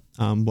highly about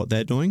what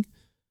they're doing.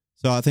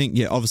 So I think,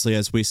 obviously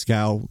as we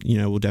scale,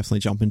 we'll definitely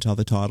jump into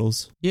other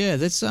titles. Yeah,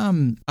 that's,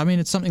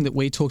 it's something that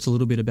we talked a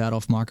little bit about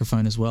off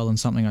microphone as well, and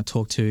something I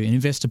talked to an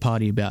investor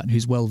party about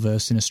who's well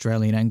versed in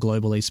Australian and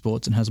global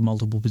esports and has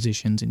multiple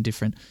positions in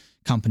different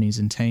companies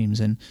and teams.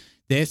 And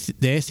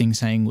their thing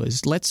saying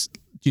was, let's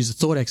use a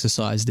thought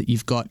exercise that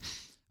you've got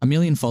 1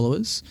 million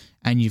followers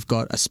and you've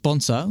got a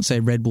sponsor, say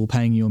Red Bull,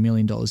 paying you $1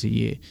 million a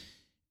year,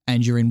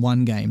 and you're in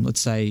one game,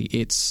 let's say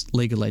it's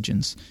League of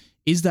Legends.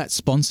 Is that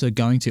sponsor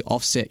going to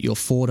offset your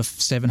 $400,000 to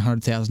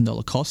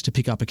 $700,000 cost to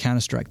pick up a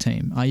Counter-Strike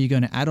team? Are you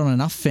going to add on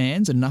enough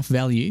fans and enough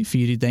value for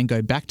you to then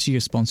go back to your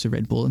sponsor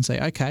Red Bull and say,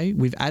 okay,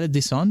 we've added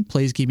this on,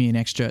 please give me an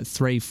extra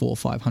 $300,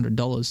 $400,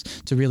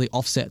 $500 to really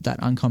offset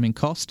that oncoming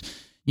cost?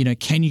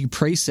 Can you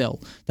pre-sell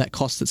that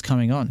cost that's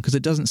coming on? Because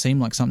it doesn't seem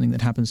like something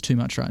that happens too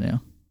much right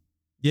now.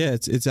 Yeah,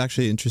 it's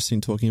actually interesting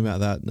talking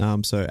about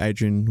that. So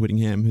Adrian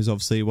Whittingham, who's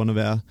obviously one of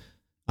our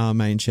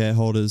main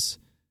shareholders,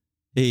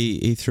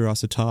 He threw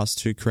us a task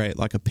to create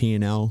like a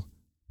P&L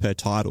per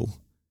title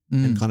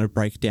and kind of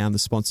break down the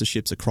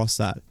sponsorships across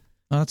that.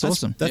 Oh, that's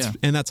awesome.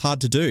 And that's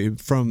hard to do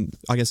from,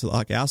 I guess,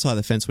 like our side of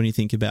the fence when you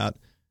think about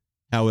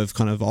how we've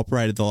kind of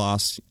operated the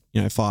last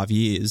 5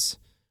 years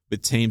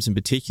with teams in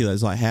particular.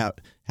 Is like how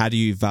do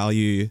you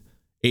value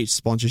each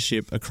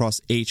sponsorship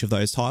across each of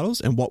those titles,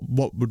 and what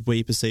would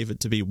we perceive it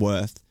to be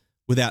worth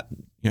without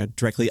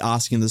directly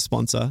asking the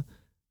sponsor?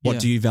 What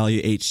do you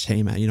value each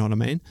team at? You know what I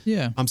mean?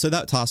 Yeah. So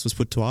that task was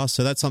put to us.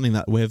 So that's something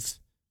that we've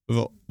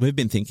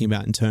been thinking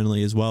about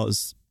internally, as well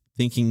as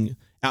thinking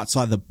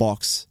outside the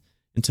box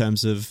in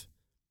terms of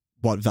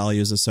what value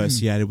is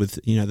associated with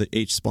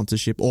each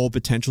sponsorship or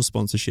potential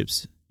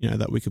sponsorships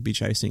that we could be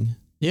chasing.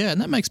 Yeah,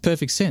 and that makes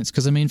perfect sense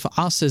because, for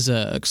us as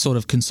a sort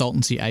of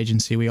consultancy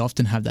agency, we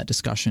often have that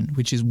discussion,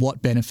 which is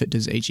what benefit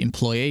does each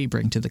employee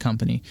bring to the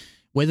company?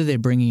 Whether they're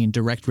bringing in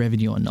direct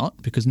revenue or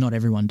not, because not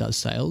everyone does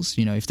sales.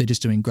 If they're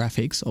just doing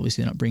graphics,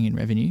 obviously they're not bringing in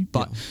revenue.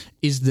 But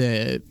is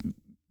the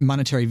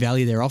monetary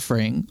value they're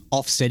offering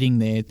offsetting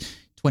their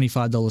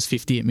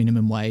 $25.50 at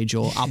minimum wage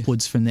or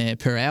upwards from there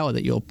per hour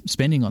that you're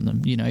spending on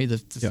them? The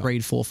 $3,000 to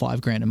 $4,000,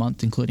 $5,000 a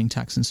month, including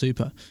tax and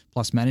super,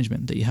 plus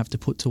management that you have to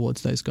put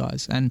towards those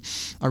guys. And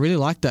I really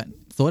like that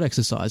thought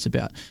exercise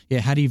about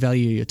how do you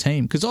value your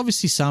team, because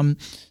obviously some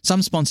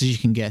sponsors you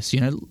can guess,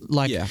 Dino at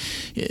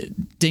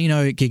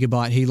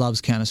Gigabyte, he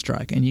loves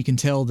Counter-Strike, and you can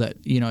tell that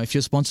if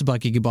you're sponsored by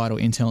Gigabyte or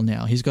Intel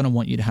now, he's going to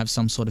want you to have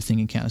some sort of thing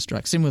in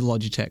Counter-Strike. Same with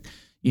Logitech.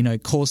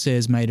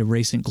 Corsair's made a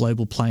recent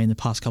global play in the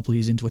past couple of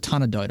years into a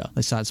ton of Dota.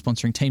 They started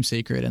sponsoring Team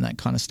Secret and that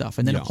kind of stuff,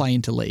 and then a play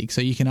into League.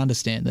 So you can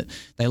understand that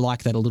they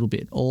like that a little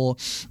bit. Or,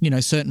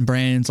 certain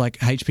brands like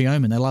HP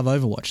Omen, they love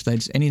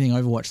Overwatch. Anything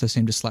Overwatch, they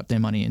seem to slap their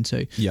money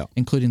into,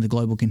 including the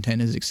global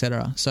contenders,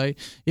 etc. So,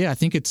 I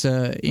think it's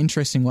an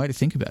interesting way to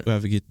think about it. We'll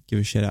have to give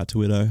a shout out to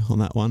Widow on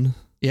that one.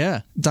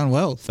 Yeah, done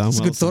well. It's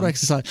a good thought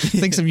exercise. I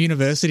think some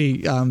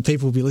university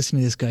people will be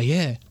listening to this go,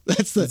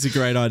 that's a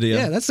great idea.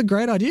 Yeah, that's a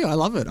great idea. I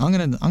love it. I'm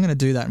gonna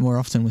do that more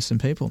often with some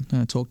people. I'm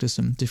gonna talk to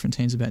some different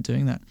teams about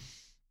doing that.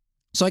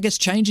 So I guess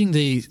changing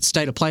the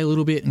state of play a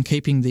little bit and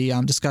keeping the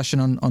discussion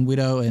on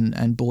Widow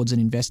and boards and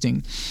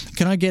investing,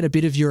 can I get a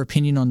bit of your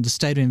opinion on the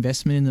state of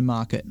investment in the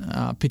market,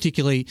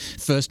 particularly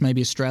first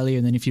maybe Australia,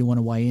 and then if you want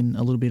to weigh in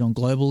a little bit on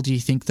global? Do you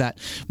think that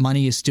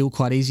money is still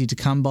quite easy to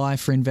come by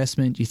for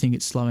investment? Do you think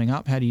it's slowing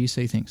up? How do you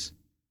see things?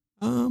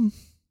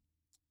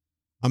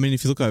 I mean,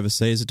 if you look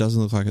overseas, it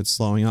doesn't look like it's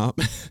slowing up.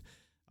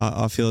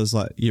 I feel as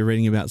like you're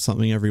reading about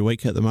something every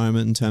week at the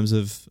moment in terms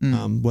of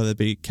whether it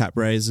be cap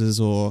raises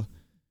or,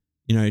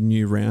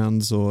 new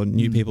rounds or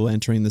new people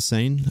entering the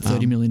scene.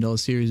 $30 million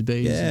Series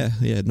B. Yeah,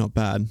 not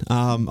bad.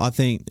 I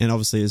think, and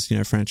obviously as,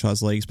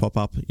 franchise leagues pop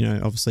up,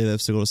 obviously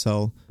they've still got to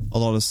sell a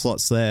lot of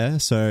slots there.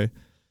 So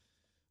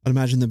I'd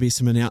imagine there'll be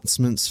some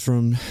announcements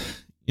from,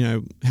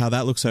 how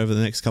that looks over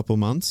the next couple of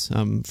months,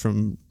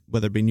 from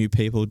whether it be new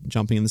people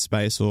jumping in the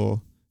space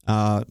or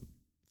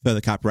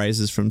further cap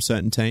raises from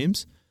certain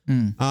teams.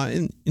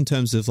 In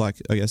terms of I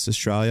guess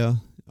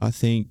Australia, I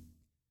think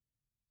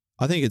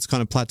it's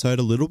kind of plateaued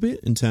a little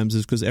bit in terms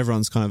of, because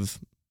everyone's kind of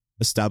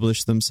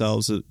established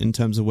themselves in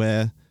terms of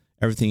where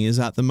everything is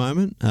at the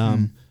moment.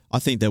 I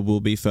think there will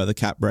be further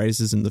cap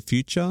raises in the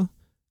future.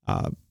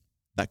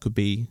 That could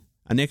be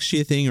a next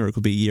year thing or it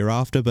could be a year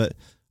after. But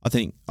I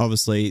think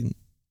obviously,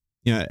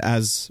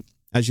 as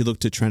you look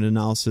to trend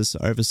analysis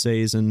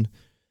overseas and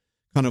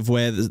kind of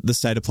where the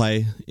state of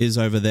play is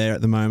over there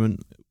at the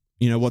moment,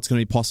 what's going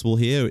to be possible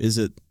here? Is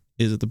it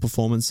the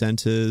performance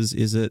centers?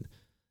 Is it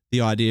the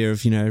idea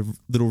of,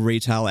 little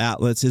retail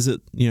outlets? Is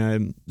it,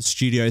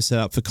 studio set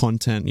up for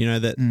content?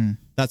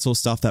 That's all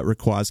stuff that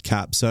requires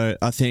cap. So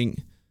I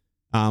think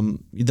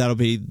that'll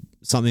be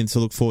something to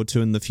look forward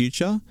to in the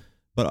future.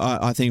 But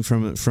I think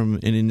from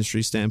an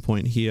industry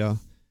standpoint here,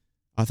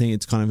 I think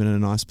it's kind of in a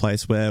nice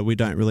place where we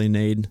don't really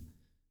need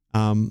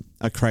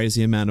a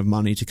crazy amount of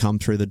money to come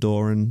through the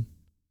door and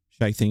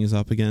shake things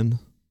up again.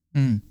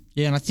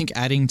 Yeah, and I think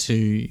adding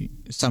to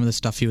some of the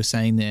stuff you were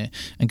saying there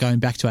and going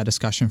back to our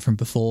discussion from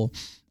before,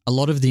 a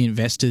lot of the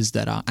investors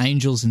that are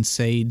angels and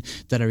seed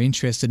that are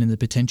interested in the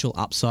potential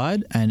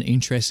upside and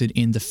interested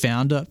in the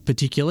founder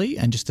particularly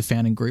and just the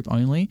founding group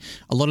only,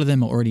 a lot of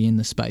them are already in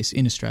the space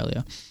in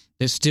Australia.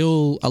 There's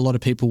still a lot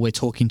of people we're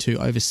talking to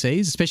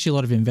overseas, especially a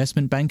lot of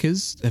investment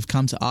bankers have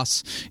come to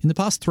us. In the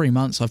past 3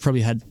 months, I've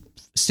probably had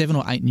 7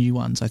 or 8 new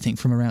ones, I think,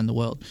 from around the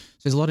world. So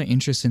there's a lot of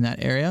interest in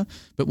that area.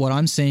 But what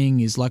I'm seeing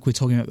is, like we're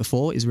talking about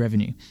before, is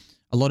revenue.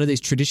 A lot of these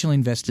traditional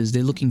investors,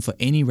 they're looking for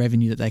any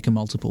revenue that they can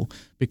multiple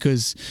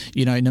because,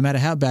 no matter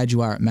how bad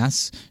you are at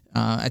maths,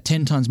 a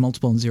 10 times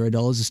multiple on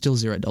 $0 is still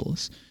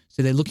 $0.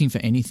 So they're looking for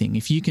anything.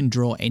 If you can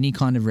draw any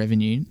kind of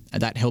revenue,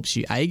 that helps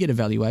you, A, get a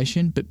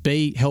valuation, but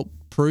B, help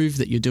prove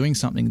that you're doing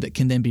something that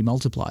can then be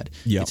multiplied.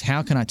 Yep. It's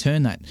how can I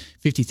turn that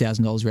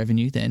 $50,000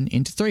 revenue then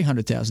into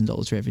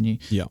 $300,000 revenue,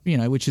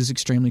 which is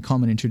extremely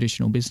common in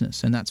traditional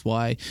business. And that's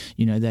why,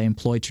 they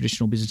employ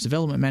traditional business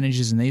development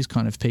managers and these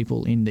kind of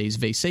people in these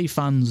VC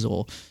funds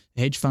or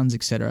hedge funds,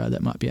 et cetera,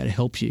 that might be able to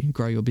help you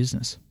grow your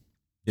business.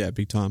 Yeah,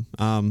 big time.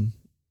 I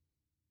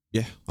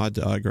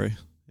agree.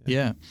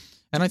 Yeah.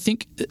 And I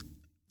think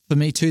for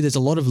me too, there's a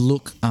lot of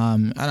look,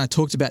 and I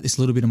talked about this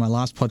a little bit in my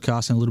last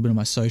podcast and a little bit on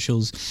my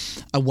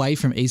socials, away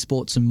from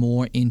esports and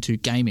more into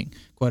gaming,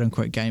 quote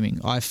unquote gaming.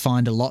 I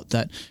find a lot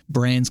that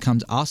brands come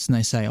to us and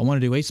they say, I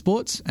want to do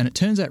esports. And it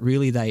turns out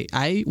really they,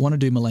 A, want to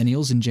do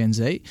millennials and Gen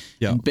Z,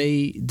 and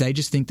B, they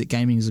just think that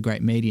gaming is a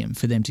great medium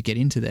for them to get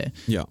into there.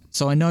 Yeah.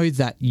 So I know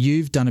that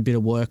you've done a bit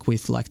of work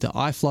with like the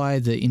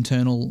iFly, the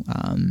internal,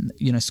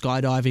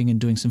 skydiving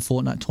and doing some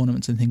Fortnite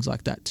tournaments and things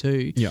like that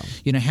too. Yeah.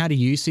 How do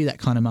you see that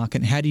kind of market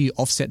and how do you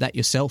offset that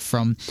yourself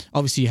from,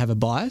 obviously you have a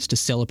bias to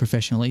sell a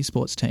professional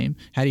esports team.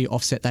 How do you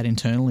offset that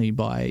internally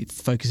by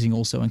focusing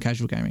also on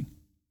casual gaming?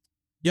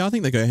 Yeah, I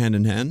think they go hand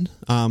in hand.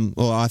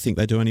 Well, I think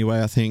they do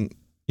anyway. I think,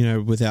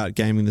 without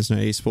gaming, there's no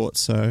esports.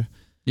 So,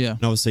 yeah.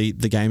 And obviously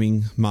the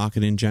gaming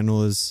market in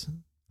general is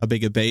a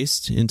bigger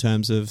beast in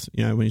terms of,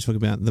 when you talk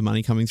about the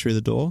money coming through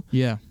the door.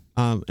 Yeah.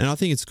 And I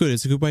think it's good.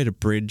 It's a good way to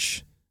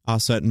bridge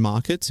certain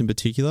markets in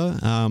particular.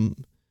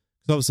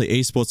 Because obviously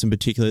esports in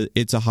particular,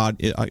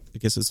 I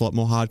guess it's a lot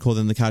more hardcore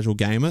than the casual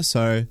gamer.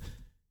 So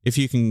if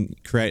you can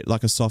create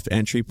like a soft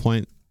entry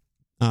point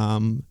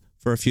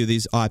for a few of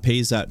these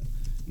IPs that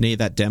need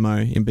that demo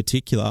in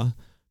particular,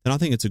 then I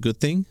think it's a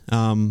good thing.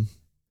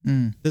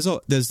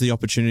 There's the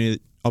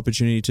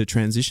opportunity to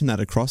transition that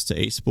across to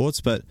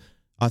esports, but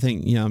I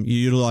think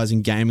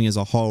utilizing gaming as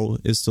a whole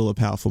is still a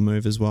powerful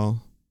move as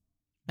well.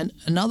 And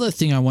another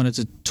thing I wanted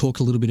to talk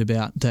a little bit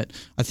about that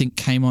I think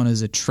came on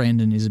as a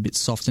trend and is a bit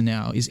softer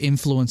now is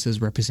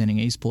influencers representing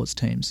esports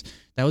teams.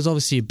 That was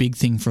obviously a big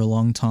thing for a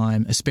long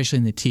time, especially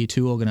in the tier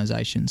 2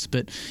 organizations.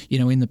 But,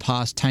 in the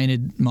past,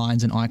 Tainted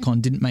Minds and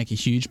Icon didn't make a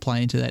huge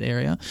play into that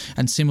area.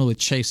 And similar with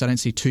Chiefs, I don't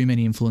see too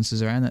many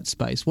influencers around that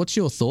space. What's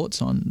your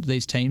thoughts on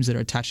these teams that are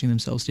attaching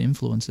themselves to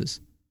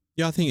influencers?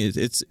 Yeah, I think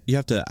it's you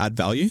have to add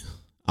value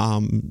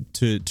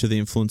to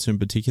the influencer in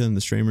particular and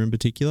the streamer in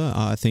particular.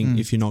 I think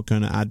if you're not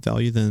going to add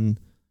value, then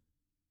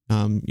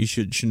you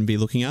shouldn't be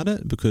looking at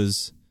it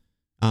because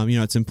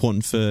it's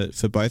important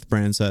for both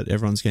brands that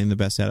everyone's getting the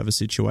best out of a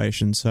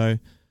situation. So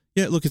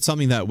yeah, look, it's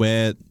something that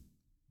we're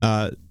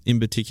in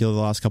particular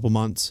the last couple of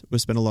months we've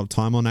spent a lot of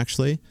time on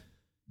actually,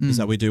 is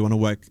that we do want to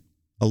work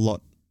a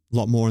lot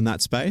more in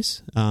that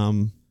space.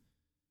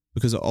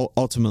 because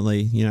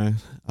ultimately,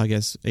 I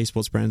guess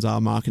esports brands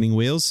are marketing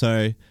wheels.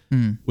 So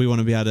we want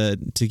to be able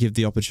to give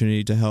the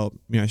opportunity to help,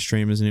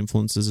 streamers and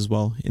influencers as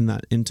well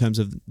in terms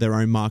of their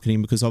own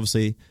marketing, because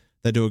obviously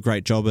they do a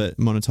great job at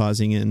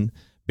monetizing and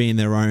being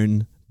their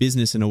own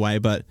business in a way,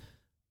 but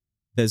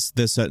there's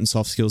certain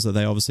soft skills that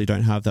they obviously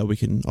don't have that we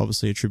can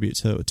obviously attribute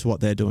to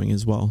what they're doing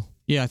as well.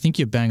 Yeah, I think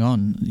you're bang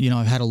on.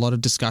 I've had a lot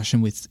of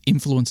discussion with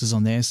influencers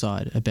on their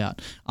side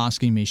about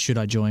asking me, should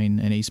I join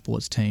an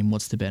esports team?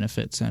 What's the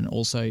benefits? And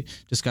also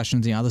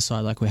discussions on the other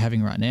side, like we're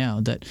having right now,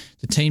 that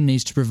the team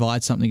needs to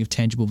provide something of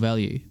tangible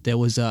value. There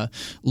was a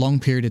long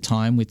period of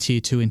time with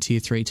tier 2 and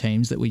tier 3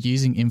 teams that were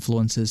using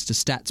influencers to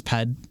stats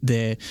pad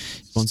their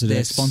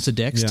sponsor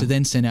decks to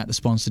then send out the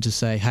sponsor to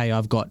say, hey,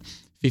 I've got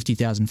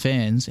 50,000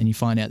 fans, and you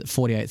find out that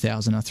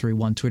 48,000 are through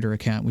one Twitter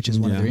account, which is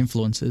one of their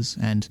influencers.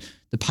 And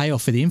the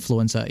payoff for the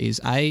influencer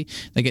is A,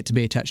 they get to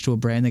be attached to a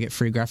brand, they get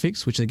free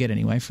graphics, which they get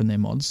anyway from their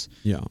mods.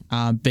 Yeah.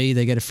 B,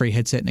 they get a free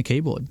headset and a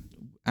keyboard,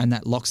 and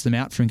that locks them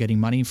out from getting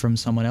money from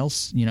someone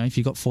else. If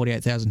you've got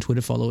 48,000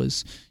 Twitter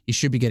followers, you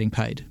should be getting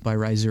paid by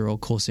Razer or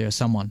Corsair or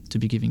someone to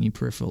be giving you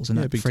peripherals.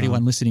 And for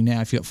anyone listening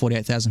now, if you've got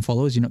 48,000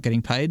 followers, you're not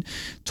getting paid,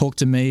 talk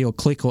to me or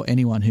Click or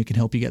anyone who can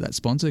help you get that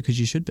sponsor, because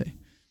you should be.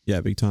 Yeah,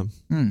 big time.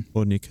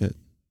 Or Nick at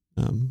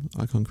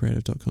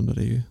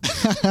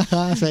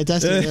iconcreative.com.au.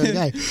 Fantastic. There we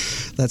go.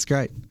 That's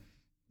great.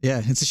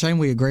 Yeah, it's a shame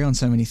we agree on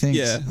so many things.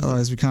 Yeah.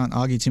 Otherwise, we can't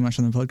argue too much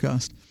on the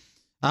podcast.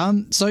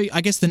 So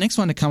I guess the next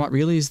one to come up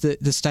really is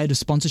the state of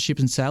sponsorship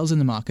and sales in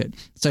the market.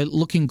 So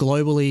looking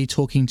globally,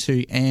 talking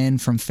to Anne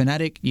from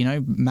Fnatic,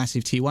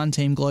 massive tier 1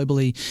 team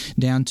globally,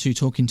 down to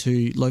talking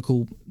to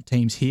local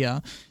teams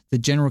here. The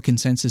general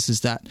consensus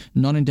is that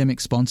non-endemic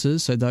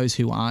sponsors, so those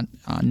who aren't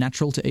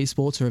natural to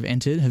esports or have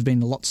entered, have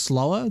been a lot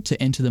slower to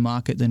enter the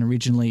market than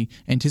originally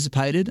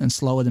anticipated, and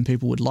slower than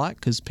people would like,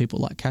 because people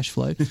like cash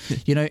flow.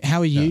 How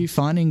are you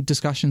finding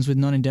discussions with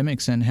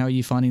non-endemics, and how are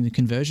you finding the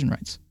conversion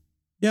rates?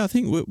 Yeah, I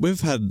think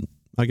we've had,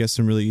 I guess,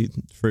 some really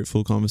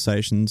fruitful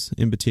conversations,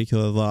 in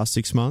particular the last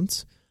 6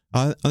 months.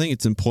 I think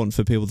it's important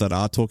for people that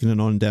are talking to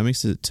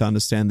non-endemics to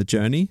understand the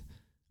journey.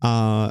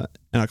 And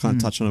I kind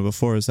of touched on it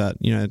before, is that,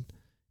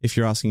 if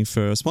you're asking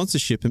for a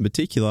sponsorship in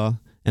particular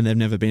and they've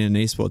never been in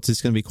esports,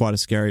 it's going to be quite a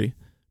scary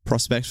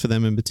prospect for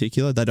them in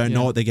particular. They don't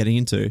know what they're getting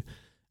into.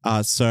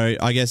 So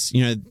I guess,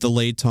 the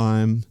lead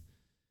time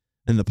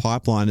and the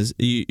pipeline is,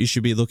 you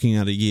should be looking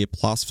at a year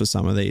plus for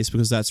some of these,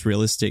 because that's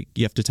realistic.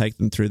 You have to take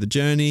them through the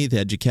journey, the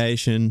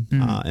education,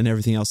 and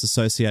everything else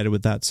associated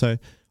with that. So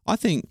I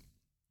think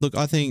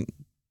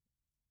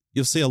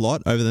you'll see a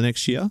lot over the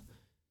next year.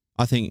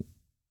 I think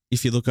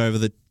if you look over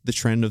the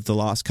trend of the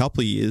last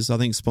couple of years, I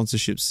think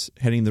sponsorship's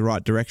heading the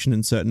right direction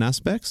in certain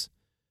aspects.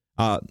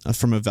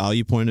 From a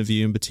value point of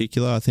view in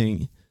particular, I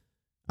think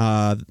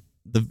the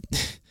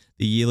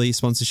yearly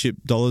sponsorship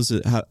dollars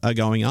are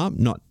going up,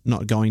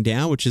 not going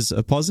down, which is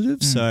a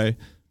positive. So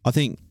I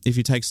think if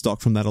you take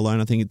stock from that alone,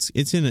 I think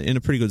it's in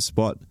a pretty good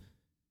spot.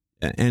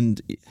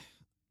 And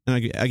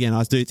again,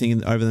 I do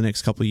think over the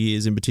next couple of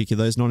years in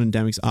particular, those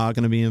non-endemics are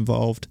going to be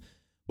involved,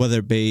 whether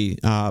it be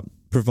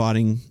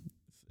providing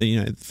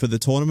for the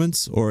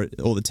tournaments or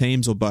the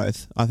teams or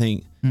both. I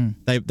think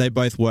they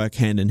both work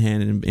hand in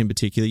hand. In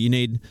particular, you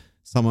need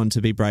someone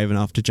to be brave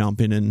enough to jump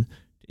in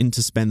and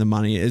to spend the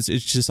money. It's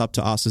just up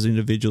to us as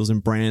individuals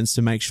and brands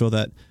to make sure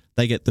that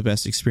they get the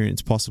best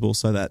experience possible,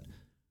 so that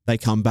they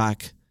come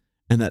back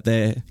and that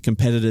their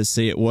competitors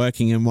see it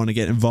working and want to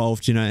get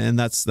involved. And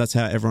that's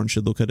how everyone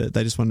should look at it.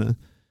 They just want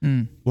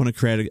to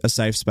create a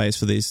safe space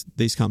for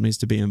these companies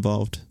to be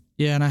involved.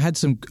 Yeah,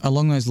 and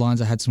along those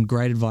lines, I had some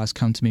great advice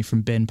come to me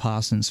from Ben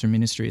Parsons from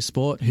Ministry of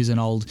Sport, who's an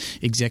old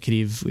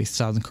executive with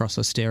Southern Cross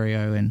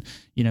Austereo and,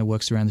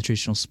 works around the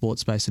traditional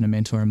sports space, and a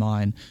mentor of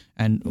mine.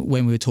 And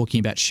when we were talking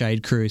about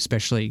Shade Crew,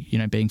 especially,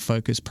 being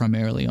focused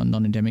primarily on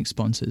non-endemic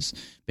sponsors,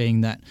 being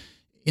that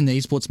in the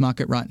esports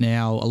market right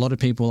now, a lot of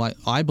people,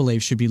 I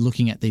believe, should be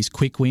looking at these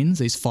quick wins,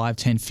 these 5,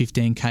 10,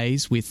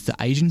 15Ks with the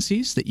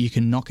agencies, that you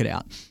can knock it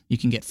out. You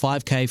can get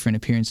 5K for an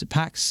appearance at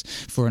PAX,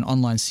 for an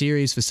online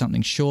series, for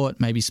something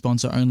short, maybe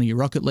sponsor only your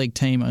Rocket League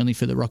team, only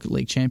for the Rocket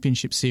League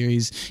Championship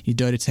Series, your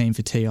Dota team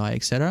for TI,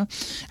 etc.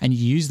 And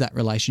you use that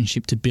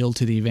relationship to build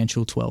to the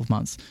eventual 12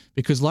 months.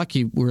 Because like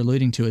you were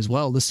alluding to as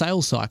well, the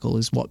sales cycle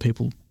is what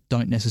people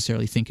don't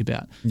necessarily think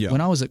about. Yeah.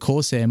 When I was at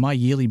Corsair, my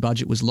yearly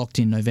budget was locked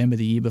in November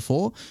the year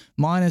before,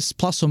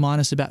 plus or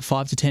minus about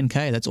 5 to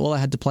 10K. That's all I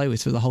had to play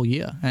with for the whole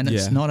year. And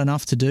it's not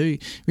enough to do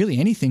really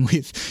anything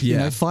with.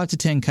 5 to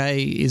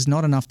 10K is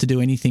not enough to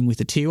do anything with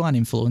a tier 1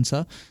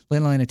 influencer,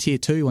 let alone a tier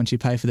 2 once you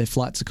pay for their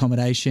flights,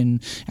 accommodation,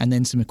 and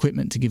then some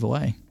equipment to give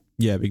away.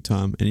 Yeah, big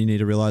time. And you need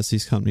to realize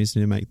these companies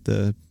need to make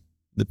the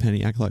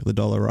penny act like the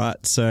dollar,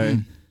 right? So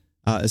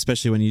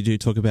especially when you do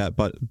talk about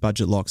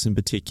budget locks in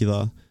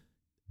particular,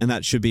 and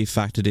that should be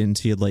factored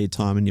into your lead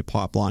time and your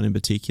pipeline in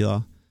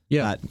particular.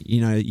 Yeah. That,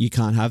 you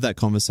can't have that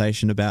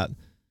conversation about,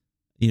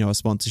 a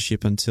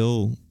sponsorship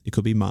until it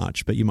could be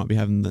March, but you might be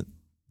having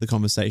the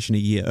conversation a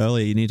year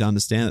earlier. You need to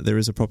understand that there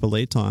is a proper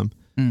lead time.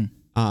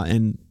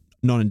 And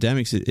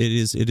non-endemics,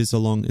 it's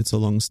a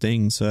long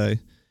sting. So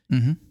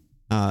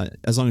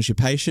as long as you're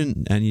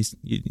patient and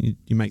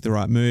you make the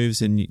right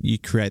moves and you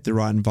create the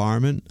right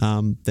environment,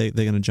 they're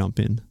going to jump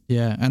in.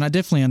 Yeah, and I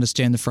definitely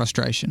understand the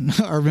frustration.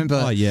 I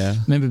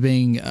remember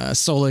being a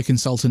solo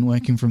consultant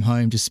working from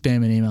home, just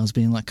spamming emails,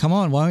 being like, "Come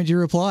on, why won't you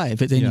reply?"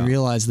 But then you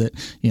realize that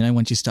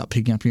once you start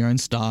picking up your own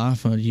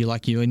staff, or you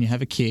and you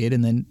have a kid,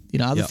 and then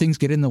other things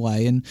get in the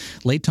way, and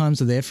lead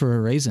times are there for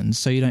a reason,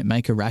 so you don't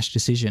make a rash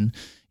decision.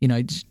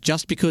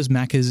 Just because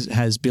Macca's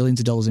has billions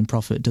of dollars in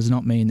profit does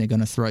not mean they're going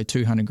to throw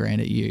 $200,000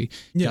 at you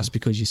just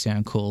because you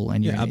sound cool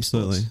and you're in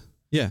absolutely. esports.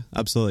 Yeah,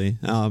 absolutely.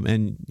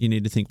 And you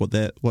need to think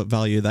what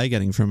value are they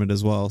getting from it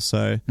as well.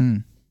 So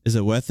is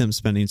it worth them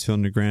spending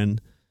 $200,000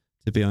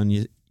 to be on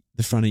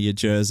the front of your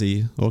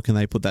jersey, or can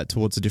they put that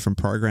towards a different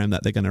program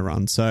that they're going to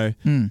run? So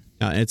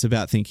it's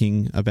about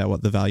thinking about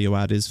what the value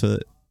add is for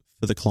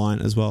the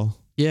client as well.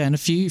 Yeah, and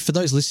for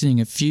those listening,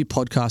 a few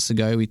podcasts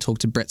ago, we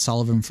talked to Brett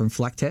Sullivan from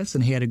Flak Test,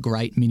 and he had a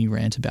great mini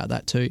rant about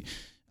that too.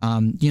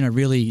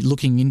 Really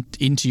looking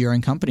into your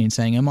own company and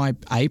saying, am I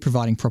A,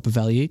 providing proper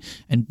value,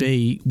 and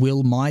B,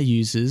 will my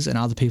users and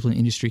other people in the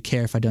industry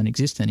care if I don't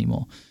exist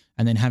anymore?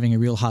 And then having a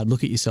real hard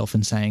look at yourself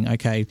and saying,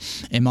 okay,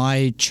 am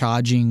I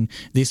charging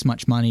this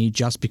much money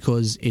just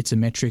because it's a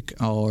metric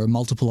or a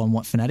multiple on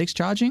what Fnatic's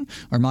charging?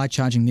 Or am I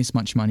charging this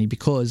much money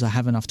because I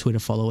have enough Twitter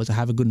followers, I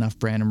have a good enough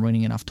brand, I'm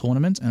winning enough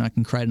tournaments, and I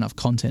can create enough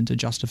content to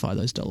justify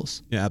those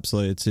dollars? Yeah,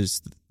 absolutely. It's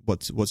just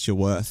what's your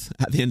worth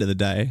at the end of the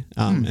day.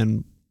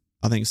 And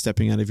I think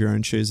stepping out of your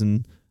own shoes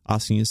and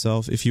asking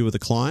yourself, if you were the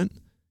client,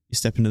 you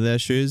step into their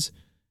shoes, is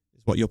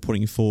what you're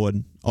putting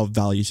forward of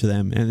value to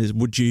them, and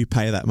would you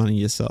pay that money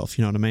yourself?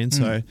 You know what I mean?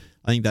 So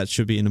I think that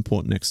should be an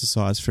important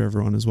exercise for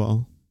everyone as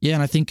well. Yeah,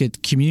 and I think a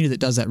community that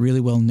does that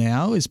really well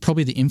now is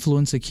probably the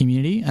influencer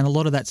community, and a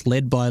lot of that's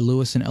led by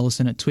Lewis and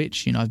Ellison at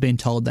Twitch. I've been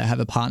told they have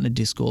a partner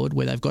Discord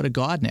where they've got a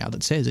guide now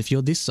that says if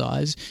you're this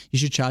size, you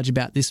should charge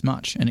about this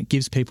much, and it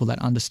gives people that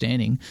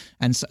understanding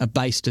and a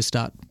base to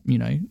start,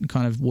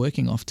 kind of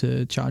working off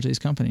to charge these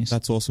companies.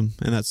 That's awesome,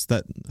 and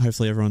that.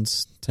 Hopefully,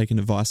 everyone's taking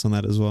advice on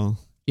that as well.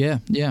 Yeah,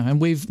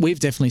 and we've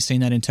definitely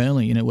seen that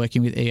internally.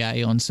 Working with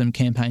EA on some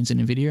campaigns in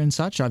NVIDIA and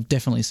such, I've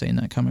definitely seen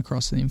that come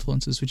across the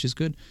influencers, which is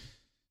good.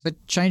 So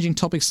changing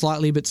topics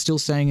slightly, but still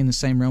staying in the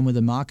same realm with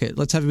the market,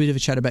 let's have a bit of a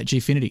chat about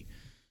Gfinity.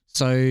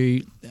 So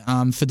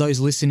for those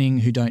listening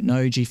who don't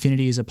know,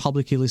 Gfinity is a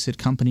publicly listed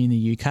company in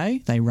the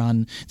UK. They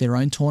run their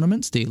own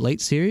tournaments, the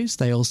Elite Series.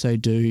 They also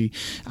do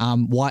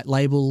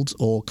white-labelled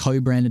or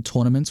co-branded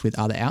tournaments with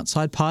other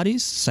outside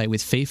parties, say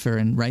with FIFA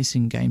and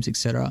racing games,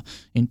 etc.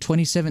 In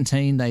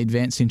 2017, they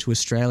advanced into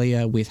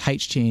Australia with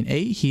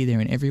HT&E, Here,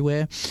 There and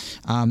Everywhere,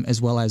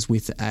 as well as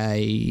with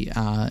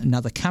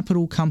another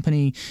capital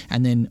company,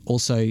 and then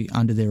also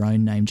under their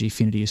own name,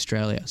 Gfinity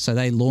Australia. So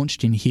they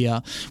launched in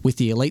here with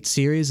the Elite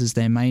Series as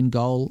their main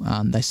goal.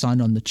 They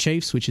signed on the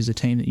Chiefs, which is a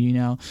team that you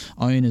now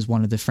own as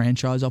one of the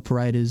franchise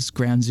operators,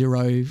 Ground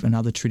Zero,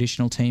 another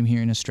traditional team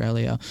here in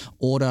Australia,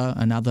 Order,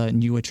 another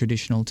newer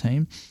traditional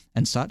team,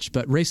 and such.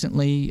 But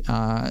recently,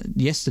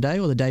 yesterday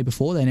or the day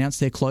before, they announced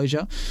their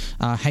closure.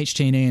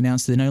 HT&E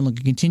announced they're no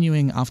longer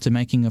continuing after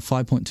making a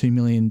 $5.2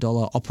 million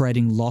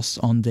operating loss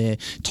on their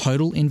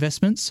total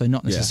investments, so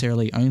not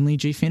necessarily only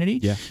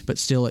Gfinity, but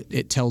still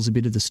it tells a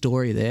bit of the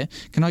story there.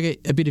 Can I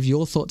get a bit of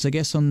your thoughts, I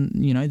guess, on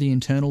the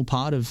internal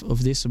part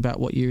of this,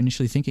 about what you're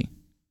initially thinking?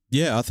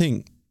 Yeah, I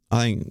think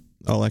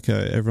I'll echo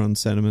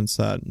everyone's sentiments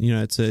that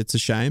it's a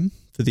shame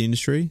for the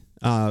industry.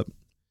 On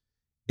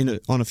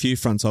a few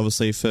fronts,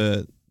 obviously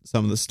for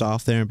some of the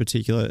staff there in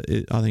particular,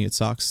 I think it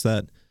sucks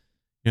that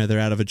they're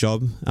out of a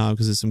job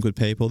because there's some good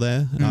people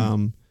there.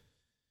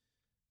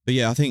 But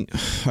yeah, I think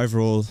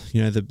overall,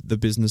 the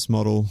business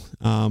model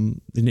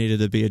it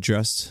needed to be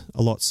addressed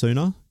a lot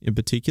sooner, in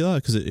particular,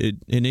 because it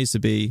needs to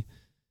be.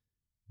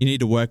 You need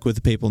to work with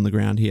the people on the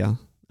ground here,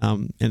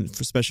 and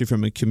especially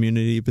from a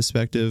community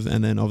perspective,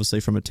 and then obviously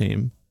from a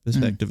team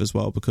perspective as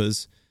well,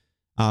 because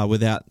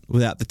without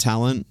the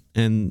talent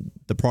and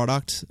the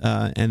product,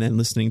 and then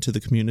listening to the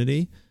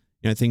community,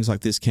 things like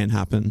this can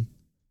happen.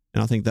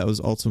 And I think that was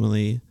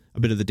ultimately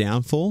a bit of the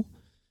downfall.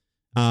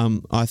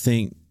 I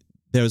think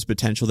there was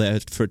potential there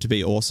for it to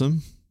be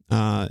awesome.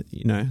 That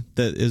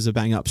it was a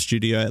bang up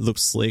studio. It looked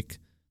slick.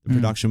 The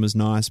production was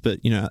nice, but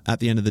at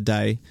the end of the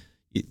day,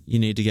 you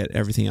need to get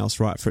everything else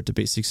right for it to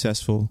be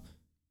successful.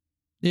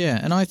 Yeah,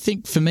 and I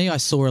think for me, I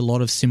saw a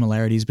lot of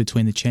similarities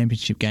between the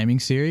Championship Gaming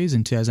Series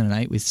in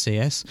 2008 with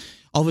CS.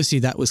 Obviously,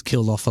 that was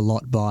killed off a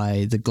lot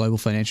by the global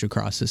financial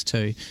crisis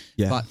too.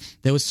 Yeah. But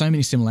there was so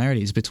many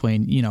similarities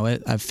between,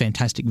 a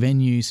fantastic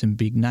venue, some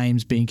big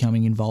names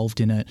becoming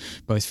involved in it,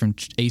 both from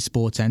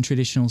esports and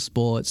traditional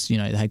sports. They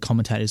had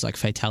commentators like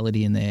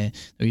Fatality in there.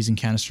 They were using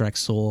Counter-Strike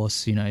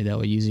Source. They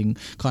were using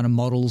kind of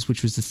models,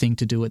 which was the thing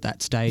to do at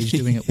that stage,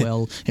 doing it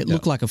well. It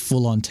looked like a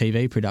full-on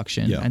TV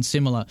production, and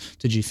similar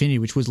to Gfinity,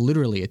 which was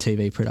literally a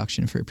TV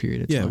production for a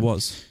period of time. Yeah, it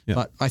was. Yeah.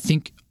 But I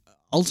think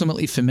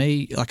ultimately for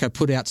me, I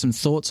put out some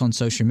thoughts on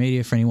social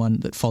media. For anyone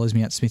that follows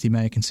me at Smithy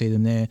Mayer can see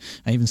them there.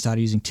 I even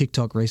started using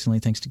TikTok recently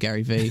thanks to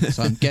Gary Vee.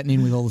 So I'm getting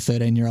in with all the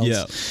 13-year-olds.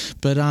 Yeah.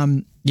 But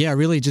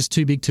really just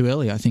too big too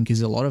early, I think,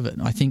 is a lot of it.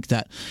 I think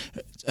that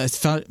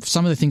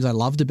some of the things I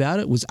loved about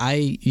it was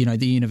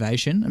the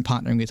innovation and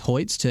partnering with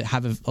Hoyts to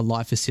have a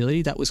live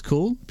facility. That was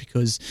cool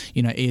because,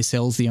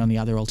 ESL's the only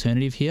other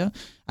alternative here.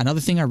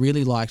 Another thing I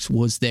really liked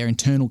was their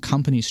internal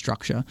company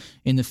structure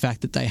in the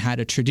fact that they had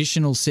a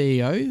traditional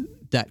CEO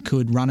that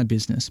could run a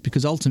business,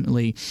 because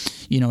ultimately,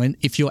 and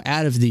if you're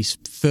out of this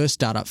first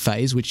startup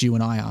phase, which you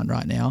and I aren't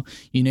right now,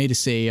 you need a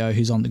CEO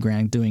who's on the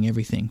ground doing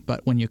everything.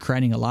 But when you're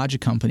creating a larger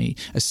company,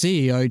 a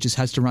CEO just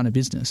has to run a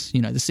business. The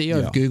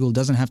CEO of Google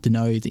doesn't have to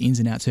know the ins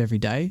and outs of every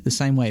day, the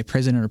same way a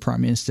president or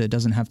prime minister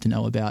doesn't have to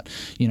know about,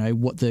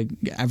 what the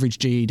average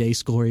GED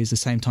score is, the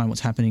same time what's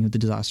happening with the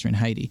disaster in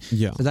Haiti.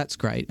 Yeah. So that's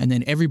great. And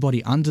then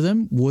everybody under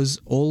them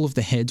all of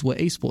the heads were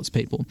esports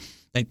people.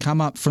 They'd come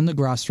up from the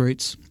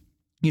grassroots.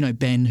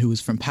 Ben, who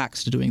was from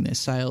PAX, to doing their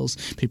sales,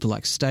 people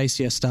like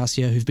Stacia,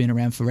 who've been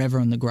around forever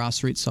on the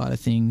grassroots side of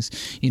things,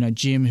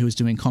 Jim, who was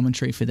doing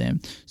commentary for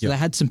them. So they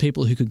had some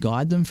people who could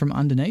guide them from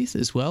underneath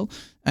as well.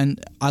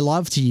 And I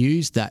love to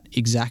use that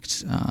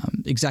exact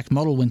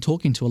model when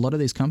talking to a lot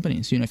of these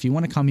companies. If you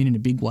want to come in a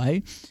big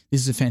way,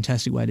 this is a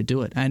fantastic way to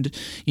do it. And,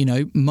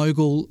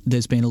 Mogul,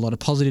 there's been a lot of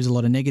positives, a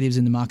lot of negatives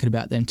in the market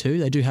about them too.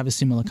 They do have a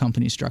similar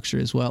company structure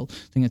as well.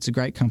 I think it's a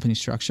great company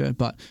structure.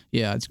 But,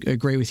 yeah, I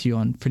agree with you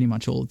on pretty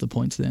much all of the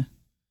points there.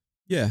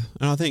 Yeah,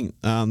 and I think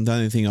the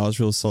only thing I was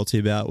real salty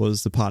about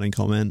was the parting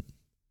comment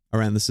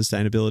around the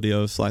sustainability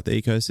of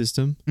the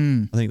ecosystem.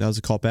 I think that was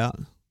a cop-out.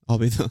 I'm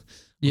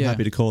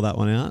happy to call that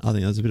one out. I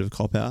think that was a bit of a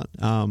cop-out.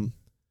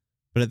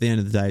 But at the end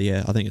of the day,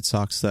 I think it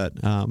sucks that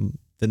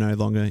they're no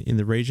longer in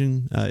the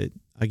region.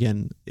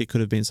 Again, it could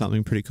have been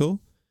something pretty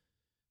cool.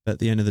 But at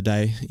the end of the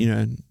day,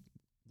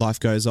 life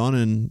goes on,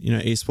 and,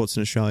 esports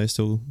in Australia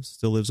still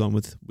lives on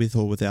with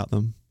or without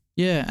them.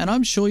 Yeah, and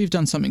I'm sure you've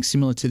done something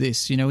similar to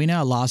this. In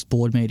our last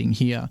board meeting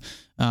here,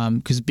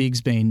 because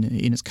Big's been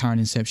in its current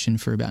inception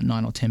for about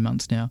 9 or 10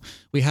 months now,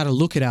 we had a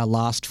look at our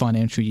last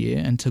financial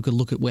year and took a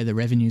look at where the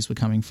revenues were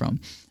coming from.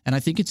 And I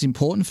think it's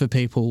important for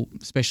people,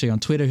 especially on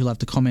Twitter who love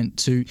to comment,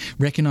 to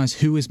recognise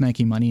who is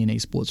making money in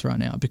esports right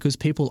now, because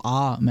people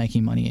are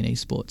making money in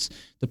esports.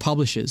 The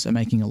publishers are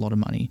making a lot of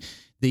money.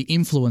 The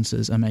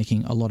influencers are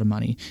making a lot of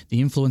money.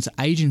 The influencer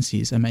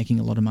agencies are making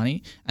a lot of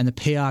money, and the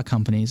PR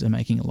companies are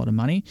making a lot of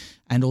money,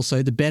 and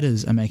also the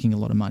bettors are making a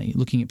lot of money,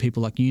 looking at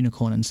people like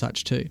Unicorn and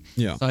such too.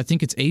 Yeah. So I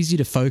think it's easy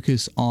to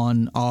focus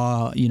on,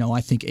 I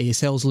think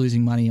ESL's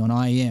losing money on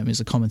IEM is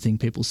a common thing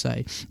people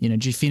say.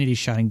 Gfinity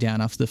shutting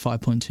down after the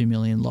 5.2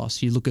 million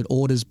loss. You look at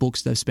Orders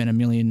Books, they've spent $1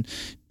 million,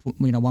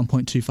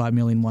 1.25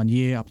 million 1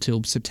 year up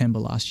till September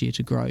last year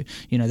to grow.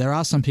 There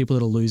are some people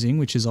that are losing,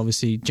 which is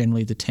obviously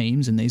generally the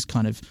teams and these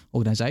kind of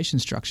organisation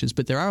structures,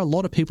 but there are a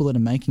lot of people that are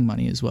making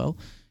money as well.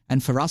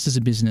 And for us as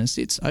a business,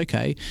 it's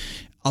okay.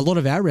 A lot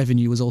of our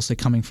revenue was also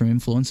coming from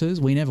influencers.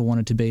 We never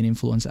wanted to be an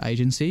influencer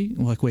agency.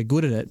 We're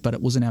good at it, but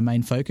it wasn't our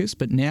main focus.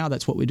 But now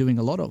that's what we're doing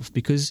a lot of,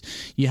 because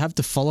you have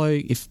to follow.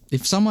 If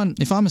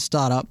I'm a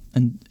startup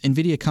and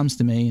NVIDIA comes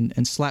to me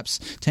and slaps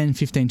 10,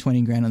 15,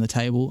 20 grand on the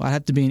table, I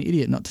have to be an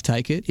idiot not to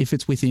take it if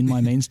it's within my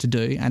means to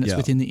do and it's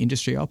within the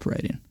industry I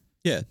operate in.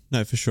 Yeah,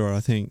 no, for sure. I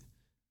think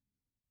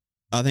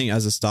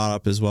as a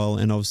startup as well,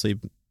 and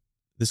obviously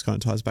this kind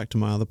of ties back to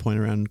my other point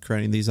around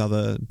creating these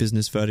other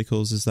business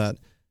verticals, is that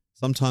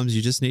sometimes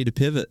you just need to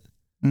pivot,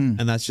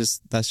 and that's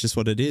just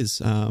what it is.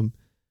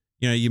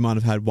 You might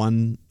have had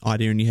one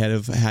idea in your head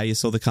of how you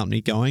saw the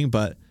company going,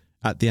 but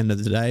at the end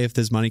of the day, if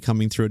there's money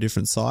coming through a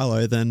different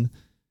silo, then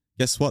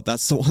guess what?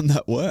 That's the one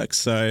that works.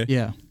 So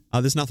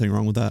there's nothing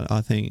wrong with that,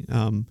 I think.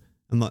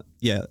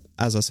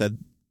 As I said,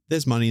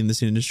 there's money in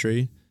this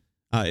industry.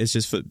 It's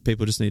just for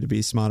people just need to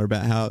be smarter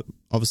about how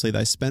obviously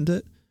they spend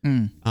it,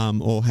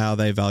 or how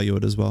they value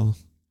it as well.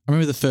 I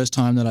remember the first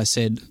time that I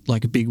said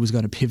Big was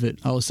going to pivot.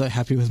 I was so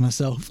happy with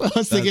myself. I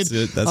was thinking,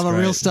 I'm a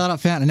real startup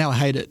fan, and now I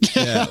hate it.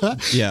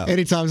 Yeah.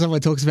 Anytime someone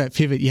talks about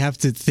pivot, you have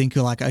to think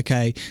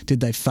okay, did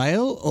they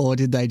fail or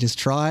did they just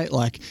try?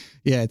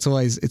 It's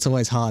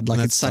always hard.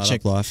 It's such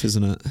a life,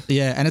 isn't it?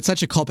 Yeah, and it's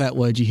such a cop-out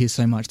word you hear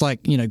so much,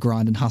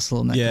 grind and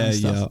hustle and that kind of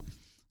stuff. Yeah.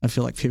 I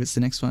feel like pivot's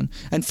the next one.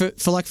 And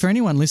for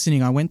anyone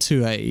listening, I went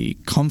to a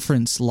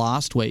conference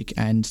last week,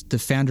 and the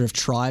founder of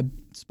Tribe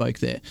spoke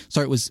there.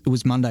 So it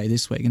was Monday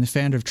this week, and the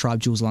founder of Tribe,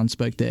 Jules Lund,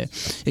 spoke there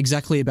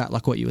exactly about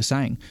what you were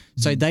saying.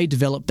 So they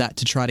developed that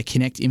to try to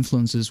connect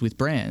influencers with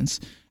brands.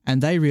 And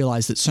they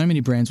realised that so many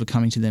brands were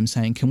coming to them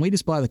saying, can we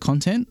just buy the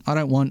content? I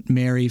don't want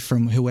Mary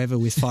from whoever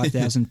with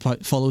 5,000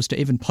 followers to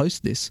even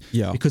post this,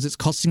 because it's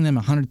costing them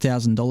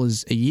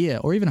 $100,000 a year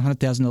or even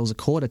 $100,000 a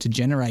quarter to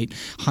generate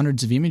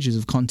hundreds of images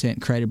of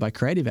content created by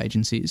creative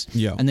agencies.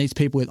 Yeah. And these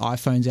people with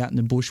iPhones out in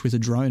the bush with a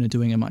drone are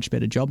doing a much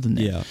better job than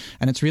them. Yeah.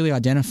 And it's really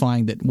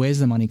identifying that where's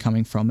the money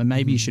coming from, and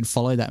maybe you should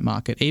follow that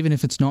market, even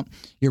if it's not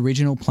your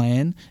original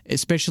plan.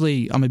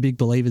 Especially, I'm a big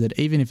believer that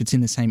even if it's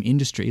in the same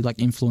industry, like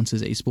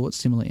influencers, esports,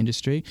 similar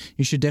industry,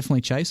 you should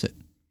definitely chase it.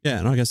 Yeah,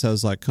 and I guess that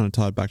was kind of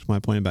tied back to my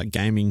point about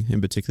gaming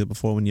in particular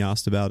before when you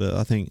asked about it.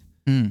 I think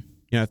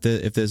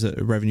if there's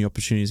revenue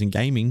opportunities in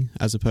gaming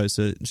as opposed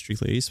to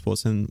strictly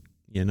esports,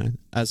 then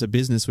as a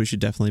business we should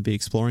definitely be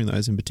exploring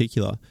those in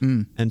particular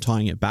and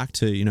tying it back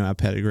to our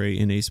pedigree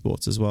in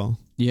esports as well.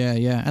 Yeah,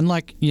 yeah. And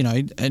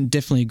and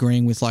definitely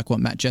agreeing with like what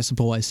Matt Jessup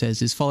always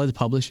says is follow the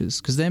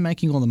publishers because they're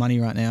making all the money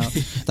right now.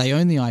 They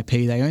own the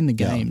IP, they own the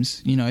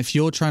games. Yeah. If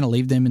you're trying to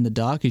leave them in the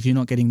dark, if you're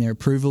not getting their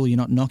approval, you're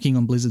not knocking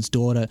on Blizzard's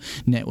door to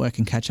network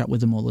and catch up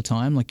with them all the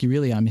time, like you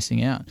really are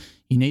missing out.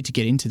 You need to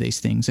get into these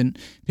things. And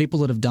people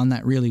that have done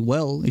that really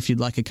well, if you'd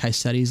like a case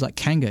study, is like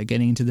Kanga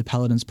getting into the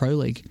Paladins Pro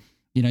League.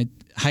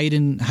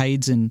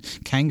 Hades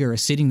and Kanga are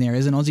sitting there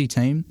as an Aussie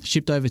team,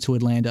 shipped over to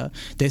Atlanta.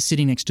 They're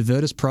sitting next to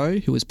Virtus Pro,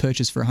 who was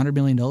purchased for $100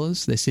 million.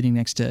 They're sitting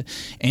next to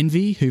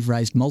Envy, who've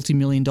raised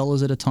multi-million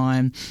dollars at a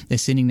time. They're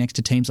sitting next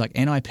to teams like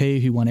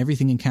NIP, who won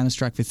everything in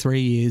Counter-Strike for 3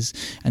 years.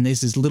 And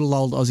there's this little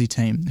old Aussie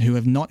team who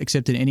have not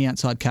accepted any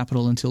outside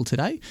capital until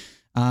today.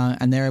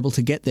 And they're able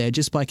to get there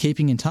just by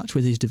keeping in touch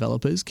with these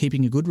developers,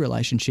 keeping a good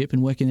relationship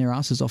and working their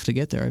asses off to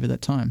get there over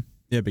that time.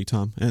 Yeah, big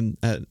time. And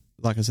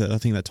like I said, I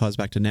think that ties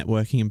back to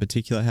networking in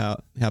particular,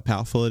 how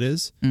powerful it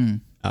is.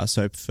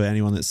 So for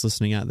anyone that's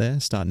listening out there,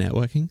 start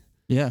networking.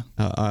 Yeah.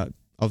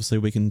 Obviously,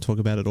 we can talk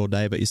about it all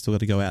day, but you still got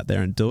to go out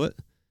there and do it.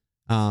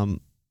 And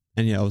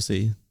yeah,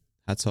 obviously,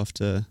 hats off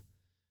to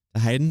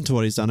Hayden, to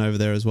what he's done over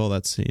there as well.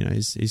 That's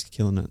he's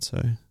killing it.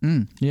 So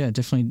yeah,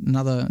 definitely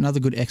another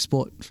good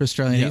export for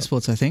Australian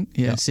esports. I think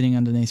sitting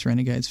underneath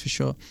Renegades for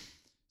sure.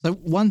 So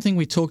one thing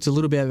we talked a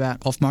little bit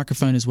about off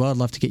microphone as well, I'd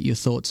love to get your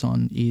thoughts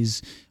on,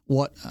 is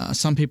what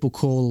some people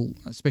call,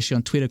 especially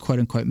on Twitter, quote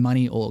unquote,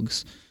 money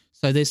orgs.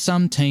 So there's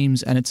some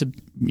teams, and it's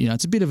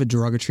a bit of a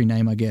derogatory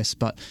name, I guess,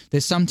 but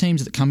there's some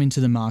teams that come into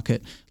the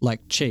market like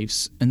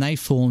Chiefs, and they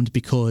formed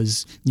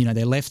because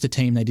they left the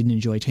team, they didn't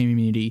enjoy team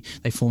immunity,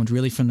 they formed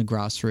really from the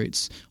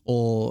grassroots.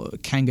 Or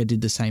Kanga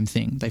did the same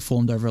thing. They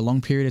formed over a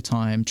long period of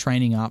time,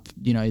 training up.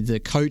 The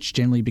coach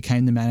generally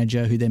became the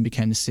manager, who then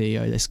became the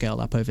CEO. They scaled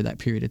up over that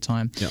period of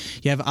time. Yep.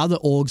 You have other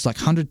orgs like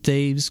 100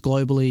 Thieves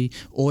globally,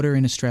 Order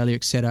in Australia,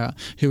 etc.,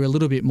 who are a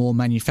little bit more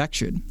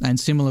manufactured, and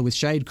similar with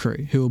Shade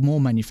Crew, who are more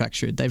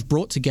manufactured. They've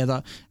brought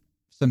together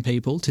some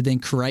people to then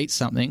create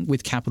something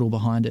with capital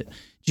behind it.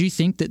 Do you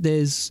think that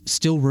there's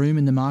still room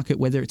in the market,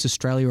 whether it's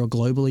Australia or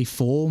globally,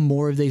 for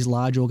more of these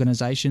large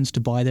organisations to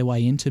buy their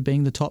way into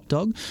being the top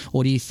dog?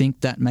 Or do you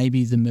think that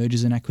maybe the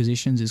mergers and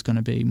acquisitions is going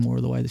to be more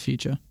of the way of the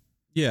future?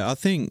 Yeah, I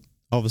think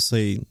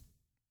obviously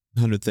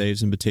 100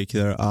 Thieves in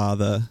particular are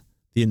the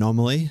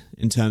anomaly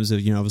in terms of,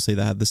 obviously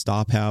they had the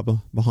star power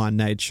behind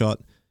Nadeshot,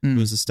 who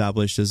was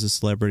established as a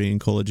celebrity in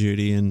Call of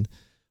Duty and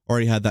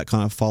already had that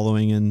kind of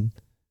following, and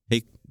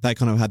they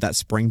kind of had that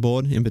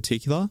springboard in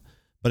particular.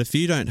 But if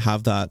you don't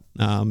have that,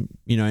 and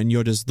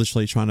you're just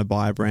literally trying to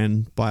buy a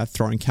brand by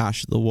throwing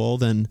cash at the wall,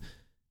 then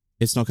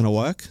it's not going to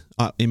work,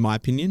 in my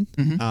opinion.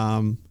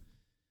 Mm-hmm.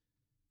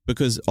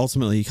 Because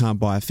ultimately you can't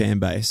buy a fan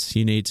base.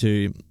 You need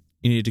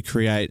to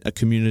create a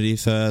community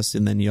first,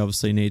 and then you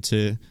obviously need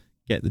to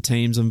get the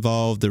teams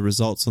involved, the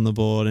results on the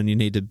board, and you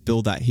need to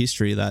build that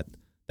history, that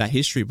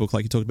history book,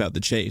 like you talked about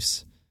the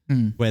Chiefs,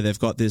 where they've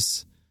got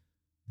this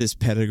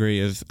pedigree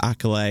of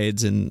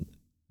accolades and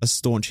a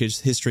staunch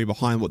history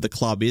behind what the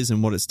club is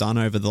and what it's done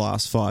over the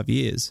last 5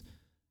 years.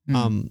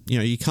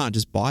 You can't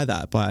just buy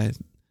that by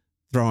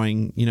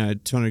throwing,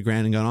 $200,000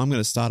 and going, I'm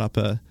going to start up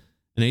an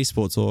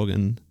esports org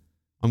and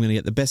I'm going to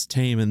get the best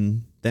team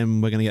and then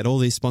we're going to get all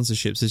these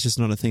sponsorships. It's just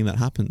not a thing that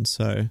happens.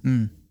 So,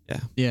 yeah.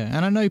 Yeah.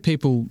 And I know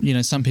people,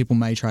 some people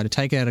may try to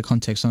take it out of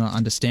context and not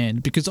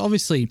understand, because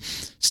obviously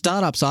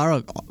startups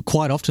are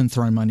quite often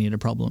throwing money at a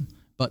problem.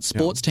 But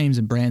sports teams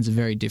and brands are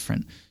very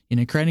different.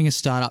 Creating a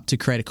startup to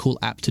create a cool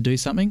app to do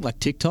something like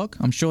TikTok.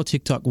 I'm sure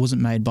TikTok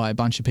wasn't made by a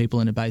bunch of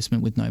people in a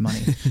basement with no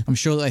money. I'm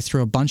sure they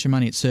threw a bunch of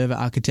money at server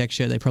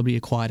architecture. They probably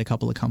acquired a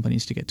couple of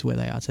companies to get to where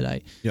they are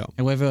today. Yeah.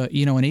 However, an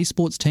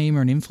esports team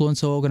or an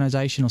influencer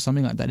organization or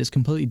something like that is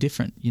completely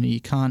different.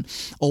 You can't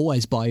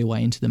always buy your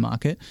way into the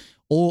market.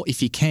 Or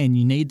if you can,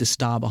 you need the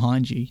star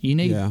behind you. You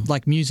need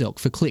like Muselk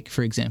for Click,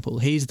 for example.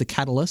 He's the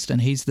catalyst and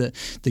he's the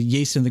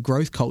yeast and the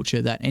growth culture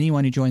that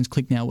anyone who joins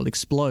Click now will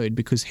explode,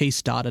 because he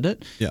started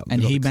it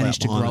and he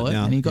managed to grow it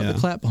and he got the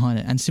clout behind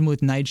it. And similar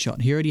with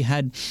Nadeshot. He already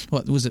had,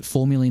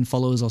 4 million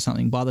followers or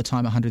something by the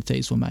time 100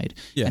 Thieves were made.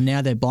 Yeah. And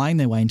now they're buying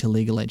their way into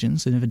League of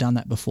Legends. They've never done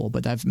that before,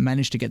 but they've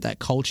managed to get that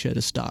culture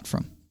to start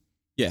from.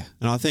 Yeah.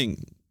 And I think,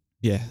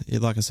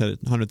 like I said,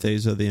 100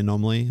 Thieves are the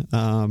anomaly.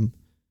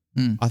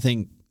 I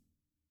think,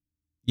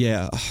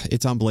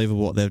 it's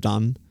unbelievable what they've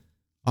done.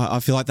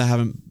 I feel like they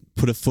haven't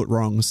put a foot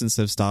wrong since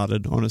they've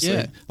started, honestly.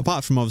 Yeah.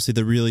 Apart from obviously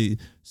the really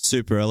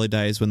super early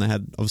days when they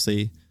had,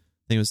 obviously,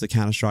 I think it was the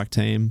Counter-Strike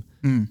team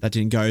that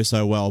didn't go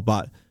so well.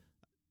 But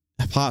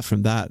apart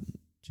from that,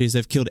 geez,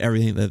 they've killed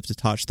everything they've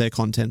touched. Their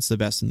content's the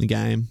best in the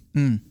game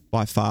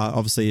by far.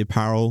 Obviously,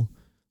 apparel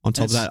on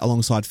top of that,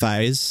 alongside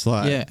FaZe.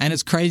 And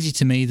it's crazy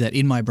to me that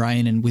in my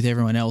brain and with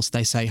everyone else,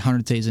 they say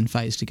 100 Thieves and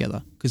FaZe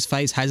together, because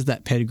FaZe has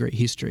that pedigree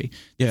history.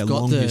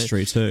 Long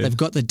history too. They've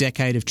got the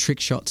decade of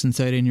trick shots and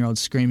 13-year-olds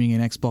screaming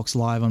in Xbox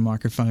Live on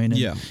microphone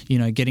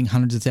and, getting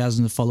hundreds of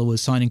thousands of followers,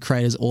 signing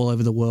creators all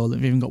over the world.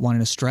 They've even got one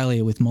in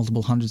Australia with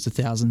multiple hundreds of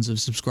thousands of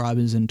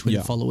subscribers and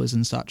Twitter followers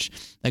and such.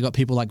 They got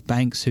people like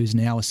Banks, who's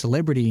now a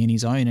celebrity in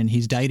his own, and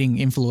he's dating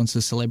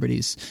influencer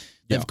celebrities.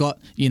 They've got,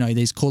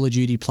 these Call of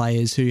Duty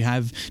players who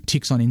have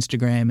ticks on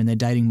Instagram and they're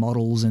dating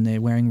models and they're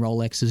wearing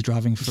Rolexes,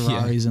 driving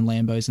Ferraris and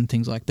Lambos and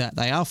things like that.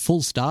 They are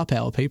full star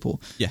power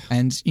people. Yeah.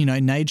 And,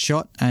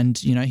 Nadeshot and,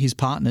 his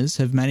partners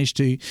have managed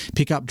to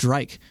pick up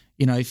Drake.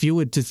 If you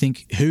were to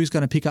think who's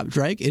going to pick up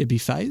Drake, it'd be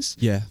FaZe.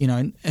 Yeah.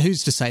 And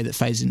who's to say that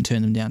FaZe didn't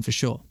turn them down for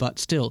sure. But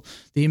still,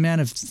 the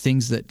amount of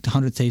things that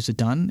 100 Thieves have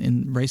done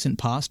in recent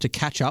past to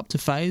catch up to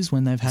FaZe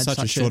when they've had such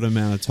a short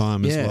amount of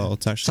time as well.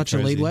 It's actually such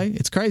crazy. a leadway.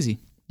 It's crazy.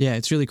 Yeah,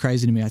 it's really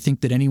crazy to me. I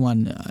think that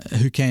anyone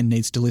who can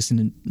needs to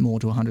listen more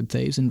to 100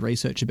 Thieves and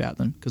research about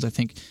them, because I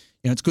think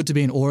it's good to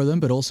be in awe of them,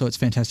 but also it's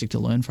fantastic to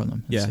learn from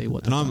them. And see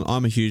what and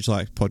I'm a huge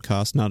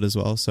podcast nut as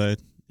well. So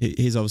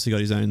he's obviously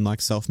got his own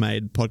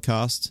self-made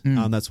podcast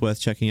that's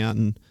worth checking out.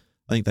 And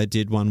I think they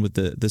did one with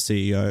the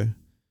CEO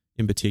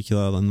in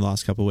particular in the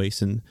last couple of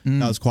weeks, and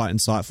that was quite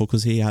insightful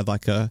because he had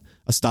a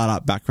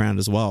startup background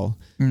as well.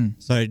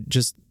 So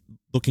just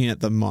looking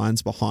at the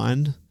minds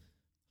behind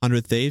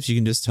 100 Thieves, you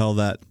can just tell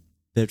that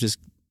they've just,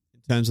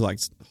 in terms of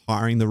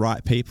hiring the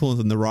right people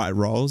and the right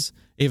roles,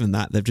 even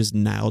that they've just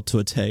nailed to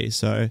a T.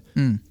 So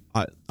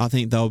I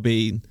think they'll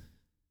be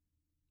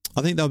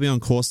on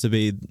course to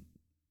be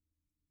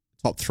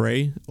top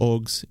 3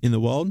 orgs in the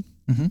world,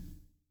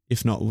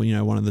 if not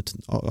one of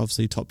the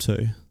obviously top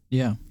 2.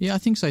 Yeah, I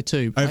think so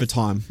too. Over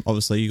time,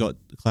 obviously you got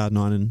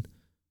Cloud9 and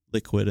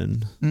Liquid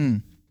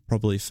and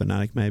probably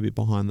Fnatic maybe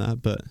behind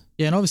that, but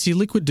yeah, and obviously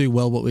Liquid do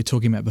well what we were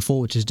talking about before,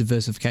 which is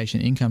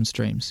diversification income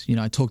streams.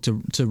 I talked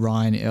to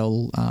Ryan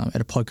L at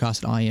a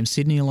podcast at IEM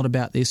Sydney a lot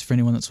about this. For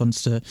anyone that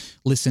wants to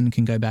listen,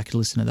 can go back and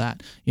listen to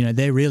that.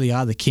 They really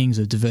are the kings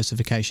of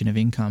diversification of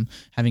income.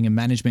 Having a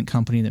management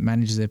company that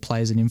manages their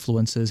players and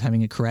influencers,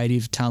 having a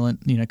creative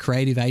talent,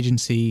 creative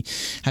agency,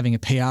 having a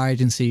PR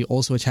agency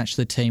also attached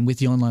to the team with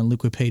the online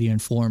Liquipedia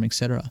and forum,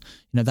 etc.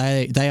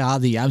 They are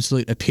the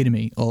absolute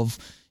epitome of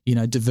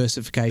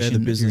diversification. They're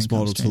the business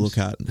model to look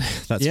at.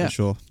 That's for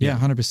sure. Yeah,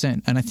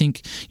 100%. And I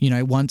think,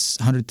 once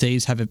 100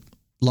 Thieves have a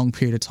long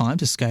period of time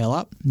to scale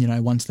up,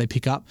 once they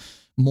pick up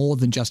more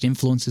than just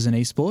influencers and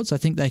esports, I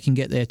think they can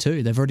get there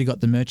too. They've already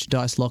got the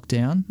merchandise locked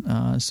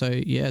down. So,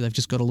 they've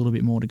just got a little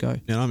bit more to go.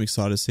 And I'm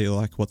excited to see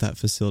what that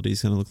facility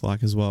is going to look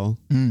like as well.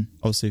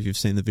 Obviously, if you've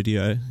seen the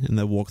video and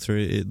the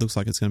walkthrough, it looks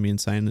like it's going to be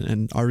insane.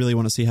 And I really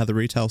want to see how the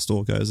retail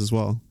store goes as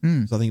well.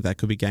 So I think that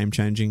could be game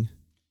changing.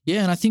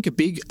 Yeah, and I think a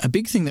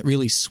big thing that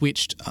really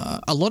switched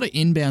a lot of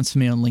inbounds for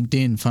me on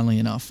LinkedIn, funnily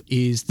enough,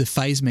 is the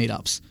FaZe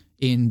meetups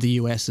in the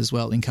US as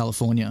well, in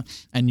California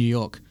and New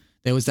York.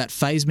 There was that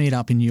FaZe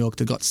meetup in New York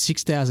that got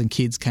 6,000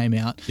 kids came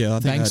out. Yeah, I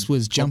think Banks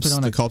was jumping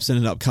on it. The cops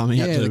ended up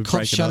coming out to break it up. Yeah, the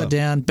cops shut it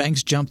down.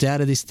 Banks jumped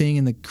out of this thing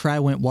and the crowd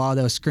went wild.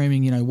 They were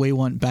screaming, we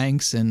want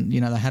Banks. And, they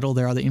had all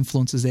their other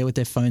influencers there with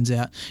their phones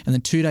out. And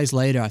then 2 days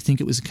later, I think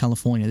it was in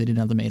California, they did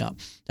another meetup.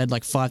 They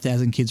had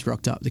 5,000 kids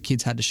rocked up. The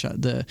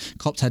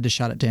cops had to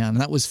shut it down.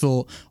 And that was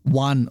for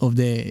one of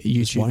their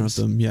YouTubers. Just one of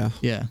them, yeah.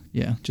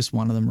 Yeah, just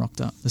one of them rocked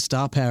up. The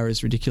star power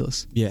is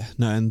ridiculous. Yeah,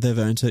 no, and they've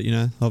earned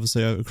it,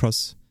 obviously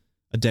across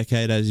a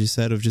decade, as you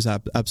said, of just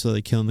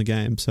absolutely killing the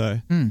game. So,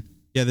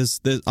 yeah,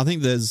 I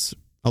think there's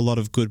a lot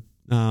of good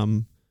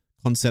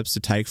concepts to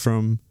take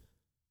from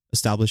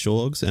established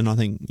orgs, and I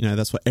think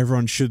that's what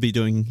everyone should be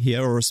doing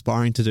here or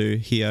aspiring to do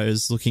here,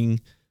 is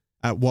looking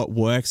at what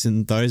works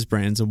in those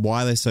brands and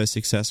why they're so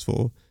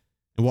successful,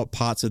 and what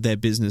parts of their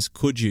business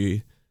could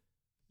you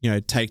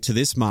take to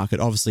this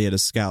market, obviously at a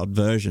scaled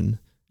version.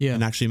 Yeah.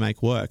 And actually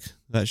make work.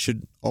 That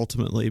should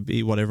ultimately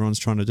be what everyone's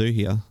trying to do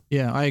here.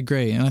 Yeah, I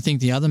agree. And I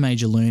think the other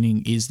major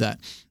learning is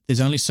that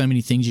there's only so many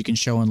things you can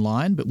show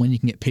online, but when you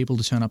can get people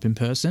to turn up in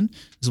person,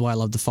 this is why I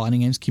love the fighting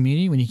games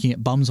community. When you can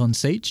get bums on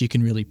seats, you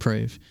can really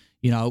prove.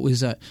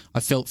 I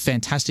felt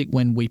fantastic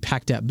when we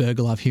packed out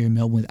Burger Love here in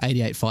Melbourne with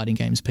 88 fighting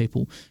games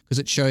people, because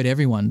it showed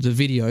everyone the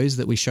videos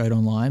that we showed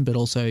online, but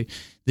also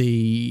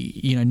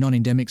the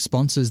non-endemic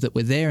sponsors that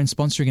were there and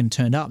sponsoring and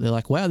turned up. They're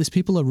like, wow, these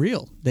people are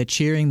real. They're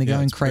cheering. They're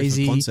going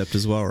crazy. Concept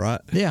as well,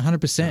 right? Yeah,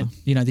 100%.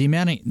 Yeah. The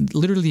amount of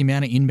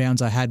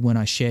inbounds I had when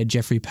I shared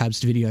Jeffrey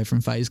Pabst's video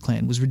from FaZe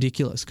Clan was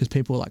ridiculous, because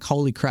people were like,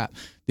 holy crap,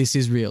 this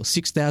is real.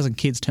 6,000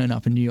 kids turn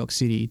up in New York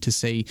City to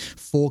see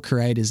 4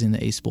 creators in the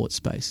esports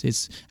space.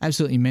 It's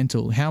absolutely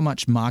mental how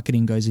much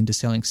marketing goes into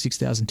selling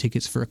 6,000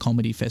 tickets for a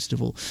comedy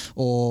festival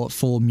or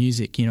for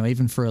music,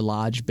 even for a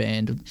large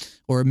band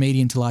or a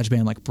medium to large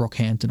band like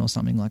Brockhampton or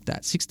something like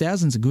that.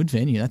 6,000 is a good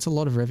venue. That's a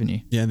lot of revenue.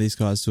 Yeah, these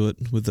guys do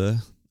it with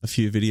a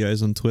few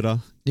videos on Twitter.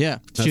 Yeah,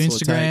 that's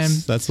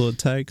Instagram. That's all it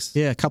takes.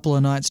 Yeah, a couple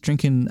of nights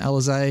drinking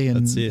Alizé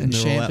and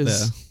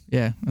champers.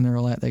 Yeah, and they're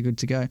all out there good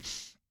to go.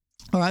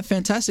 All right,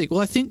 fantastic. Well,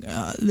 I think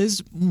there's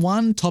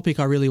one topic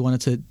I really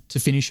wanted to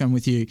finish on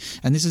with you,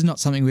 and this is not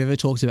something we've ever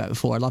talked about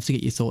before. I'd love to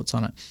get your thoughts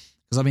on it,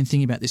 because I've been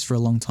thinking about this for a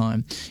long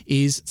time,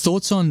 is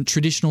thoughts on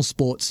traditional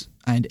sports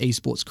and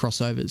esports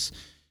crossovers.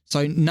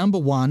 So number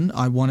one,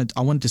 I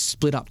wanted to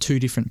split up 2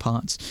 different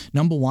parts.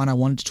 Number one, I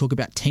wanted to talk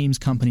about teams,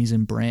 companies,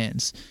 and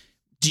brands.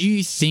 Do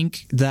you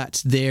think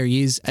that there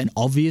is an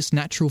obvious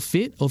natural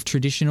fit of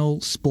traditional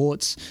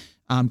sports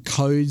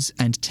codes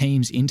and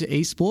teams into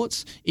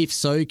esports? If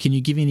so, can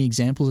you give any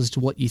examples as to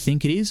what you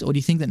think it is? Or do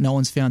you think that no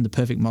one's found the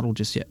perfect model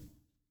just yet?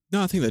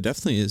 No, I think there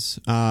definitely is.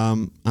 I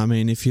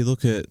mean, if you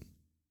look at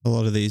a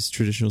lot of these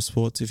traditional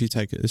sports, if you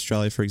take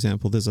Australia, for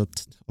example, there's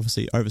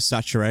obviously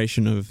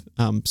oversaturation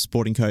of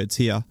sporting codes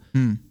here.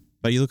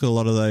 But you look at a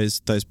lot of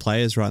those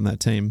players right in that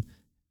team,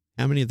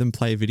 how many of them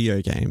play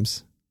video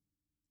games?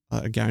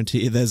 I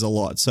guarantee you there's a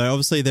lot. So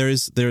obviously there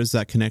is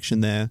that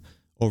connection there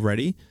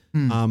already.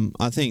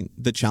 I think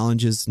the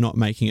challenge is not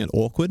making it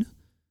awkward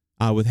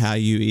with how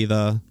you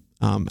either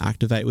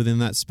activate within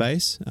that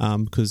space,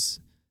 because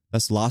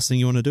that's the last thing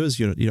you want to do is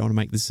you don't want to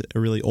make this a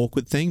really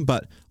awkward thing.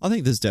 But I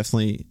think there's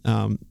definitely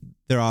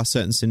there are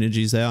certain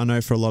synergies there. I know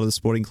for a lot of the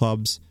sporting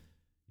clubs,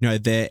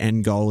 their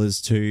end goal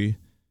is to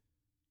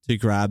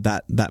grab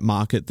that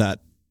market that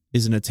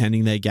isn't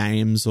attending their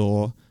games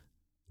or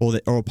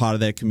part of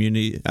their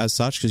community as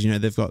such, because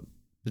they've got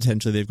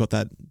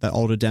that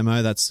older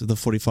demo, that's the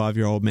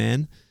 45-year-old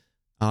man,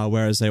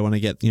 whereas they want to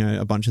get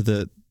a bunch of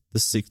the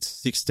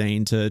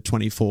 16 to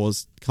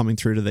 24s coming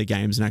through to their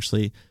games and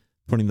actually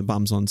putting the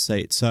bums on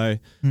seats. So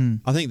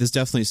I think there's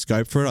definitely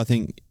scope for it. I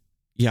think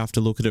you have to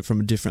look at it from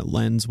a different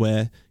lens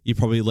where you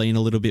probably lean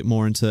a little bit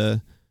more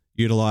into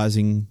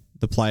utilizing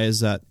the players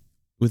that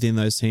within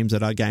those teams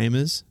that are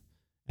gamers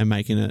and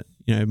making it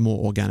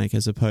more organic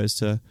as opposed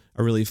to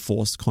a really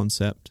forced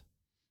concept.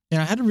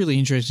 Yeah, I had a really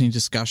interesting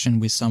discussion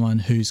with someone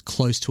who's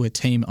close to a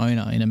team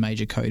owner in a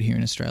major code here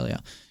in Australia.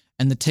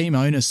 And the team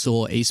owner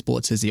saw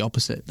esports as the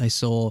opposite. They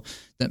saw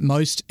that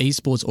most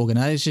esports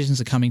organizations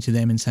are coming to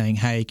them and saying,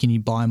 hey, can you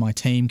buy my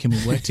team? Can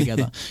we work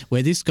together?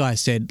 Where this guy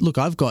said, look,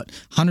 I've got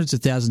hundreds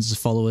of thousands of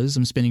followers.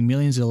 I'm spending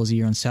millions of dollars a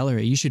year on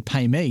salary. You should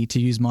pay me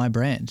to use my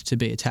brand to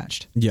be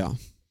attached. Yeah.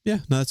 Yeah,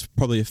 no, that's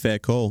probably a fair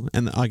call.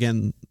 And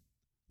again,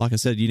 like I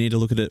said, you need to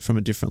look at it from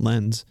a different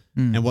lens.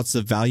 And what's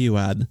the value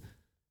add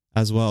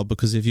as well?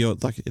 Because if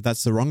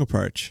that's the wrong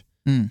approach.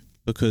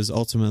 Because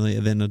ultimately,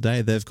 at the end of the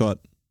day, they've got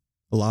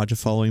a larger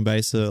following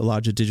base, a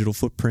larger digital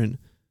footprint.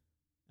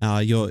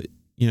 Your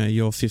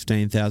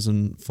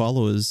 15,000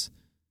 followers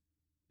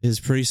is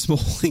pretty small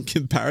in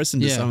comparison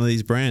to some of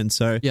these brands.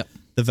 So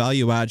the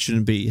value add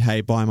shouldn't be,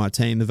 hey, buy my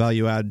team. The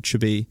value add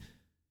should be,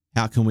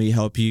 how can we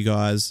help you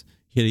guys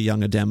hit a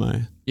younger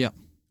demo? Yeah.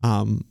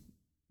 And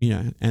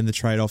the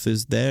trade-off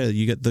is there.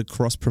 You get the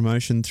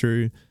cross-promotion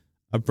through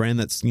a brand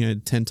that's,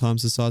 10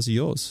 times the size of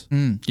yours.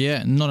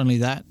 Yeah, and not only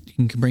that,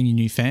 it can bring you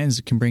new fans.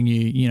 It can bring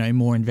you,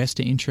 more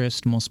investor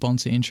interest, more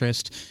sponsor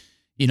interest.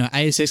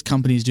 ASX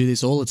companies do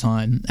this all the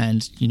time.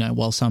 And,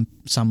 while some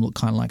look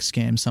kind of like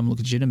scams, some look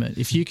legitimate.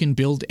 If you can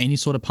build any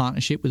sort of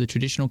partnership with a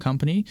traditional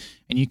company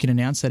and you can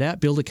announce that out,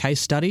 build a case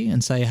study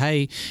and say,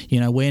 hey,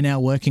 we're now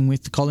working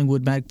with the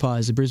Collingwood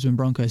Magpies, the Brisbane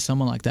Broncos,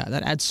 someone like that.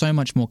 That adds so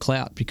much more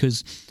clout,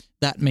 because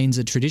that means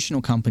a traditional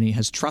company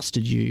has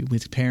trusted you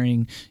with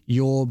pairing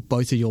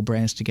both of your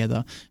brands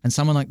together. And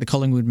someone like the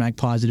Collingwood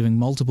Magpies are doing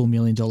multiple $1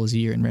 million a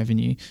year in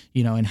revenue,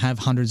 and have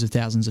hundreds of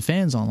thousands of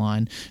fans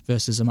online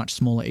versus a much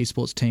smaller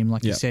esports team,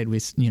 like you said,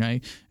 with,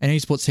 an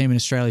esports team in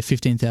Australia,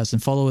 15,000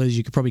 followers.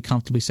 You could probably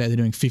comfortably say they're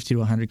doing 50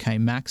 to 100K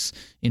max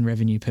in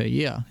revenue per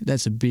year.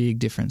 That's a big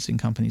difference in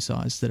company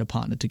size that are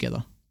partnered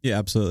together. Yeah,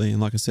 absolutely.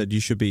 And like I said, you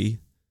should be,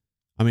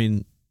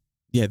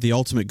 the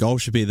ultimate goal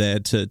should be there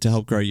to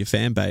help grow your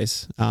fan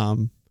base,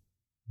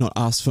 not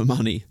ask for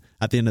money.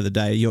 At the end of the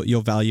day,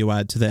 your value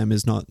add to them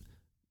is not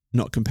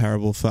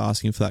comparable for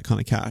asking for that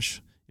kind of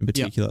cash in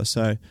particular. Yep.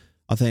 So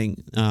I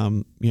think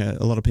a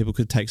lot of people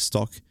could take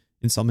stock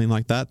in something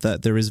like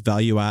that there is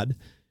value add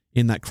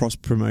in that cross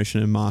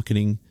promotion and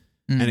marketing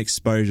and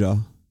exposure.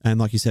 And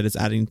like you said, it's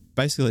adding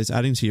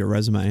to your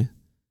resume.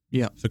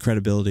 Yeah, for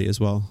credibility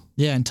as well.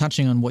 Yeah, and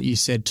touching on what you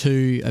said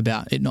too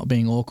about it not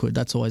being awkward,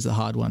 that's always the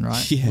hard one,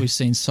 right? Yeah. We've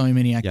seen so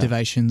many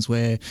activations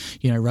where,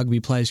 rugby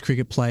players,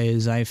 cricket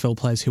players, AFL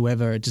players,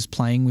 whoever are just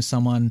playing with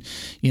someone,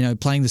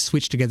 playing the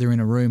Switch together in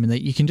a room, and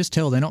you can just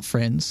tell they're not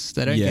friends.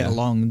 They don't get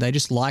along. They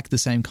just like the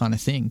same kind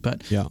of thing.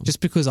 But just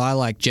because I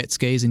like jet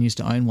skis and used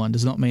to own one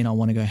does not mean I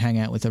want to go hang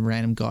out with a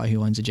random guy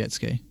who owns a jet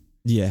ski.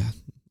 Yeah.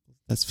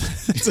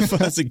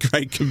 That's a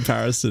great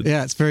comparison.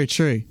 Yeah, it's very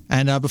true.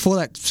 And before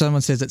that,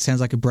 someone says it sounds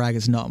like a brag.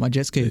 It's not. My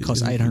jet ski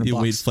costs $800.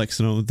 Your weed's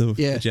flexing on the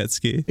jet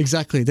ski.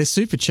 Exactly. They're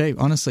super cheap.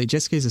 Honestly,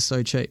 jet skis are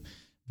so cheap.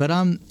 But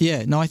I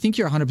think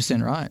you're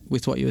 100% right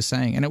with what you were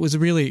saying. And it was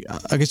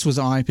it was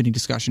an eye-opening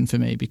discussion for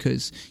me,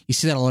 because you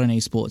see that a lot in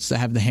esports. They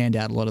have the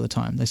handout a lot of the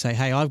time. They say,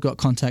 hey, I've got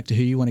contact to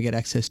who you want to get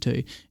access to.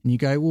 And you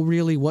go, well,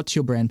 really, what's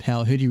your brand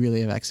power? Who do you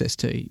really have access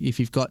to? If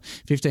you've got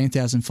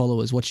 15,000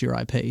 followers, what's your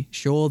IP?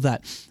 Sure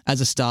that as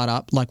a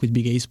startup, like with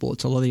big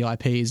esports, a lot of the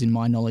IP is in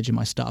my knowledge and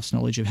my staff's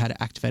knowledge of how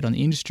to activate on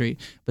the industry.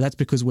 But that's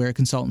because we're a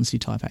consultancy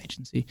type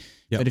agency.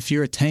 Yep. But if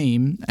you're a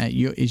team,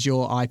 is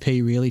your IP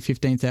really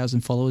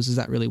 15,000 followers? Is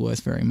that really worth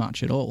very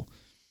much at all?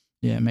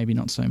 Yeah, maybe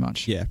not so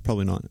much. Yeah,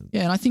 probably not.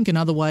 Yeah, and I think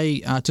another way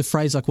to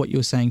phrase like what you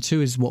were saying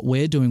too is what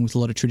we're doing with a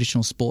lot of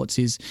traditional sports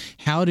is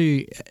how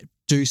to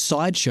do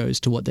side shows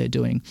to what they're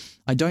doing.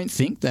 I don't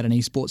think that an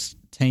esports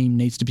team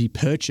needs to be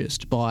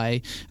purchased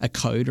by a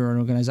code or an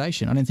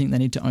organisation. I don't think they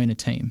need to own a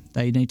team.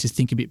 They need to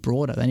think a bit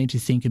broader. They need to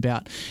think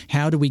about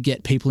how do we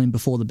get people in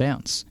before the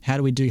bounce? How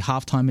do we do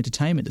halftime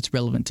entertainment that's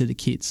relevant to the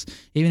kids?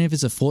 Even if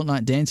it's a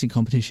Fortnite dancing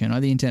competition, I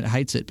know the internet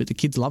hates it, but the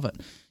kids love it.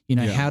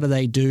 How do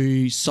they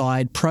do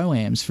side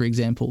pro-ams, for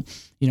example?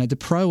 The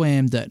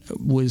pro-am that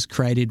was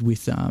created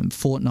with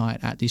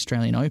Fortnite at the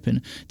Australian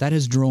Open, that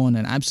has drawn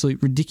an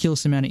absolute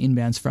ridiculous amount of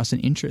inbounds for us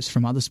and interest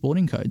from other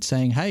sporting codes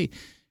saying, hey,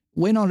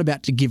 we're not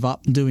about to give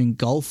up doing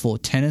golf or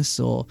tennis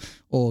or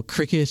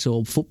cricket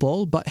or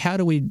football, but how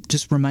do we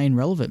just remain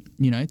relevant,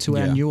 to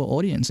our newer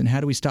audience, and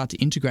how do we start to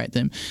integrate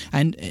them?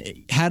 And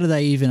how do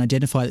they even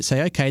identify that,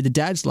 say, okay, the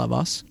dads love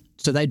us,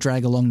 so they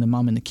drag along the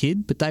mum and the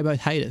kid, but they both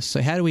hate us.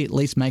 So how do we at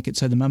least make it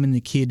so the mum and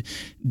the kid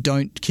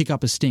don't kick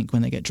up a stink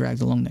when they get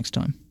dragged along next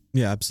time?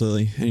 Yeah,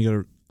 absolutely. And you got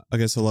to, I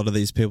guess a lot of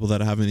these people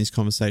that are having these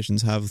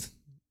conversations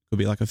could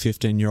be like a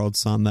 15-year-old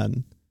son that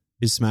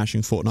is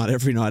smashing Fortnite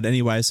every night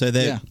anyway. So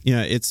they're,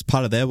 it's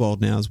part of their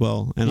world now as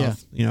well. And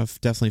I've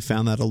definitely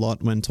found that a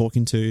lot when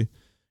talking to,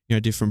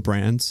 different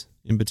brands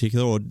in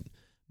particular or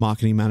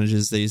marketing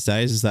managers these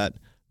days, is that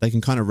they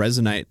can kind of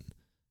resonate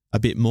a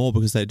bit more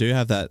because they do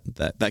have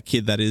that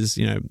kid that is,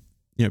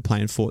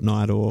 playing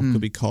Fortnite or could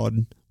be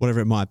COD, whatever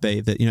it might be,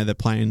 that, they're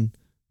playing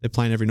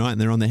every night and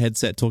they're on their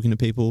headset talking to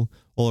people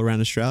all around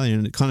Australia.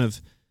 And it kind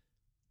of,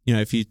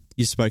 if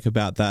you spoke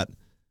about that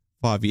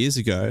 5 years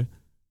ago,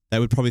 they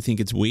would probably think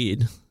it's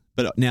weird,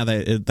 but now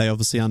they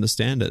obviously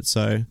understand it.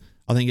 So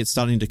I think it's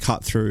starting to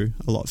cut through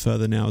a lot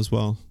further now as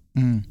well.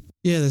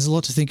 Yeah, there's a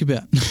lot to think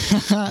about.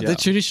 The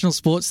traditional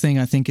sports thing,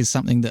 I think, is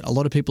something that a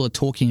lot of people are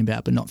talking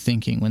about but not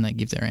thinking when they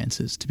give their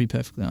answers, to be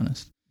perfectly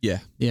honest. Yeah.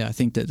 Yeah, I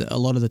think that a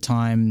lot of the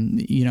time,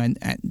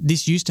 and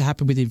this used to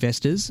happen with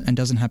investors and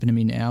doesn't happen to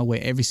me now,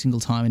 where every single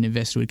time an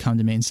investor would come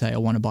to me and say, I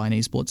want to buy an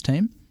esports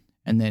team.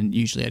 And then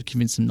usually I'd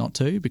convince them not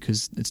to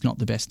because it's not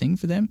the best thing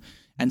for them.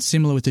 And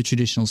similar with the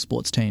traditional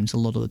sports teams, a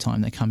lot of the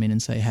time they come in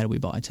and say, how do we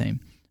buy a team?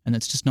 And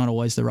it's just not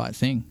always the right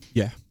thing.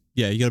 Yeah.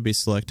 Yeah, you got to be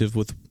selective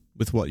with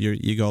what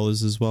your goal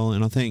is as well.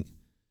 And I think,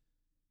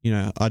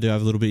 I do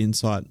have a little bit of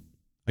insight,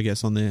 I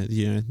guess, on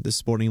the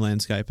sporting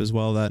landscape as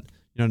well, that,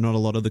 not a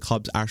lot of the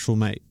clubs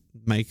actually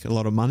make a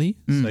lot of money.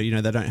 So, they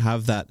don't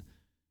have that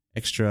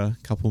extra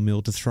couple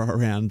mil to throw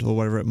around or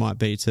whatever it might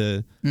be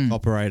to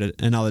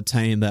operate another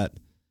team that,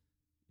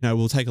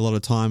 will take a lot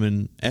of time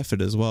and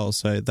effort as well.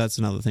 So that's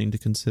another thing to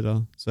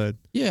consider. So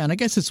yeah, and I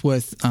guess it's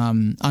worth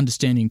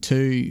understanding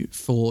too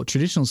for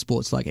traditional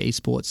sports like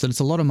esports that it's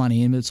a lot of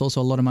money in, but it's also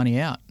a lot of money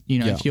out.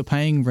 If you're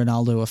paying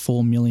Ronaldo a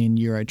 €4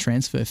 million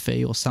transfer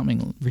fee or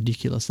something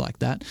ridiculous like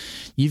that,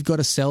 you've got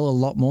to sell a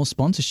lot more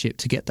sponsorship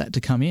to get that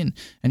to come in.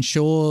 And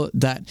sure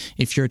that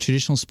if you're a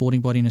traditional sporting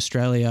body in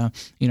Australia,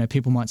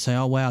 people might say,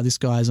 oh, wow, this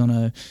guy's on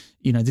a,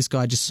 this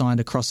guy just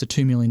signed across a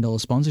 $2 million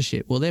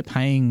sponsorship. Well, they're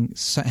paying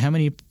how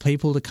many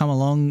people to come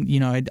along?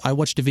 I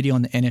watched a video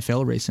on the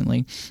NFL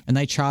recently and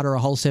they charter a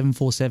whole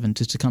 747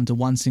 just to come to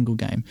one single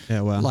game.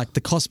 Yeah, wow. Like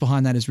the cost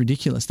behind that is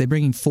ridiculous. They're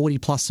bringing 40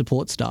 plus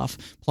support staff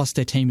plus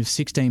their team of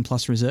 16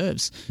 plus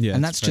reserves. Yeah,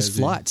 and that's just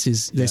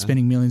flights. They're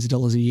spending millions of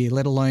dollars a year,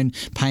 let alone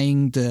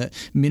paying the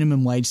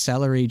minimum wage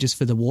salary just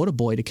for the water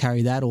boy to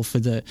carry that, or for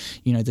the,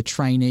 the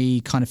trainee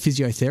kind of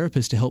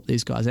physiotherapist to help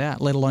these guys out,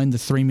 let alone the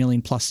 3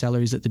 million plus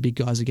salaries that the big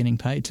guys are getting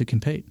paid to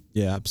compete.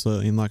 Yeah,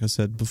 absolutely. And like I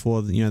said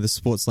before, the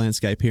sports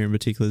landscape here in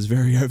particular is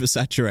very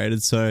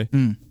oversaturated. So,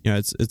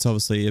 it's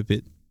obviously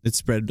it's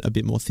spread a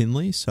bit more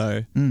thinly.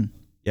 So,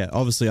 yeah,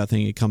 obviously I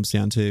think it comes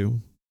down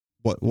to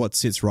what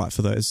sits right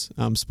for those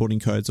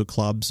sporting codes or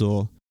clubs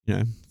or,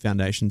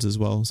 foundations as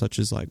well, such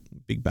as like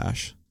Big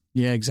Bash.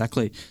 Yeah,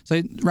 exactly.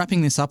 So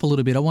wrapping this up a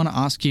little bit, I want to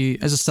ask you,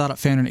 as a startup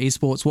founder in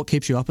esports, what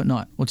keeps you up at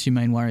night? What's your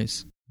main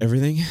worries?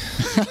 Everything.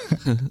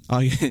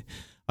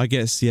 I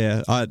guess,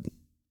 yeah.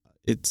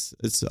 It's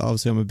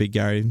obviously I'm a big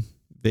Gary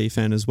Vee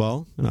fan as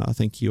well, and I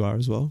think you are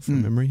as well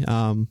from memory.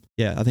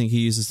 I think he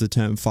uses the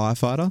term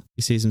firefighter.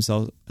 He sees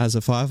himself as a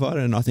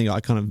firefighter, and I think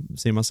I kind of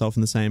see myself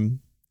in the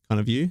same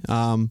kind of view.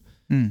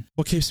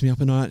 What keeps me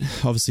up at night?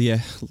 Obviously,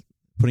 yeah,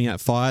 putting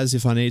out fires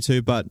if I need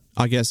to, but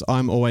I guess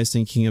I'm always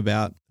thinking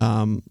about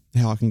how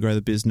I can grow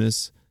the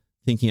business,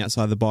 thinking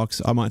outside the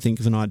box. I might think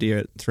of an idea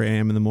at 3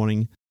 a.m. in the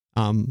morning,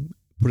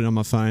 put it on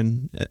my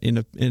phone in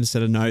a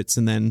set of notes,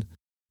 and then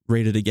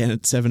read it again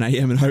at 7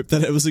 a.m. and hope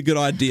that it was a good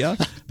idea.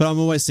 But I'm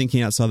always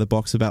thinking outside the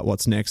box about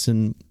what's next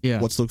and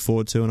what's to look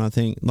forward to. And I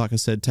think, like I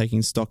said,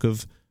 taking stock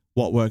of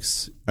what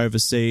works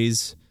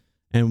overseas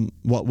and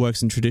what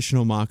works in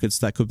traditional markets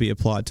that could be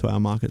applied to our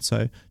market.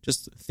 So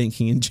just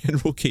thinking in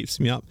general keeps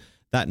me up.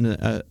 That and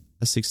a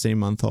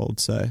 16-month-old.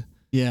 So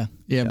yeah,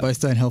 both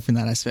don't help in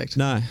that aspect.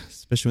 No,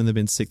 especially when they've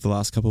been sick the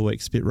last couple of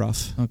weeks. A bit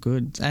rough. Oh,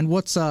 good. And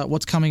what's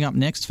coming up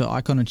next for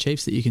Icon and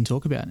Chiefs that you can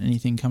talk about?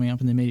 Anything coming up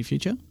in the immediate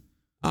future?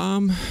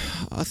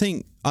 I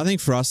think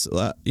for us,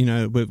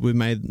 we've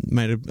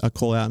made a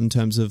call out in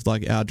terms of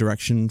like our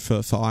direction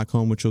for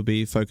Icon, which will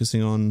be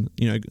focusing on,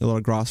 a lot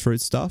of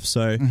grassroots stuff.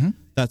 So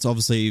that's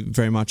obviously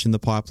very much in the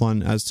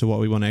pipeline as to what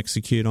we want to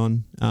execute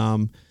on.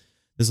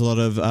 there's a lot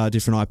of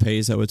different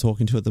IPs that we're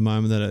talking to at the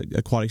moment that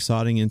are quite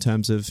exciting in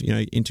terms of,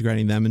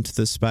 integrating them into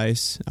the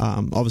space.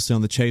 Obviously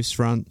on the Chiefs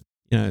front,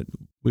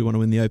 we want to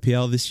win the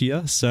OPL this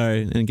year,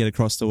 and get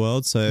across the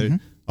world. So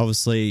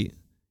obviously,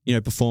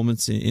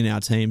 performance in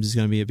our teams is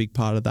going to be a big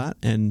part of that.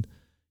 And,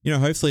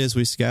 hopefully as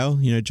we scale,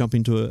 jump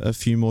into a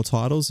few more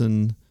titles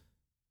and,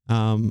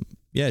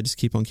 just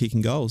keep on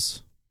kicking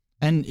goals.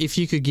 And if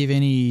you could give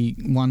any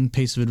one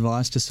piece of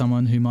advice to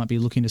someone who might be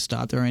looking to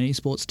start their own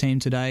esports team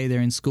today,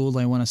 they're in school,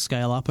 they want to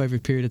scale up over a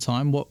period of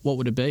time, what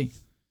would it be?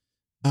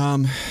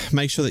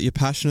 Make sure that you're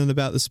passionate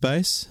about the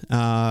space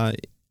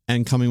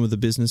and coming with a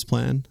business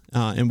plan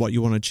and what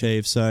you want to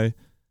achieve. So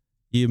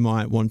you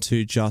might want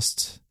to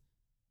just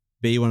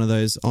be one of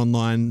those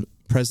online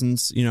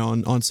presence,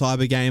 on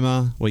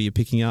Cybergamer where you're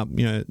picking up,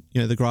 the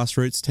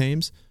grassroots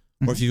teams,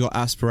 or if you've got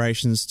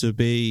aspirations to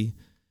be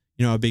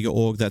a bigger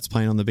org that's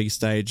playing on the big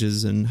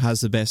stages and has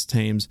the best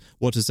teams,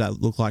 what does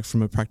that look like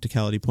from a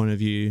practicality point of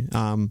view,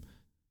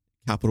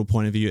 capital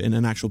point of view, and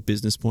an actual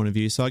business point of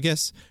view? So I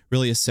guess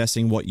really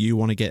assessing what you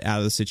want to get out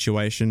of the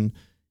situation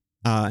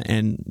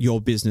and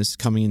your business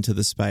coming into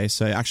the space.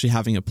 So actually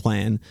having a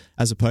plan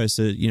as opposed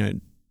to,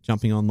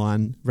 jumping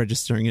online,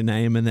 registering a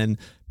name and then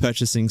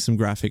purchasing some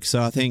graphics.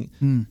 So I think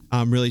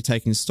really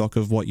taking stock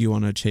of what you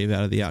want to achieve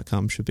out of the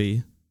outcome should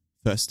be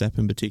first step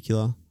in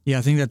particular. Yeah,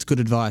 I think that's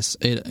good advice.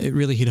 It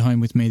really hit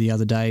home with me the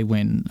other day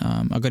when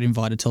I got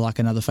invited to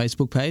another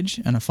Facebook page,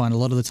 and I find a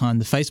lot of the time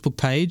the Facebook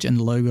page and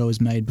the logo is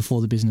made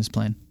before the business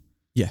plan.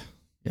 Yeah,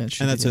 and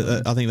that's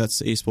I think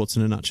that's esports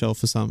in a nutshell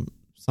for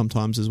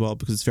sometimes as well,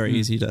 because it's very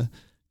easy to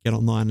get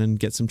online and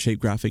get some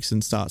cheap graphics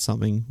and start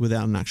something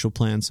without an actual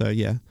plan. So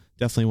yeah,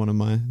 definitely one of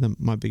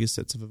my biggest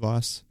sets of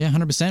advice. Yeah,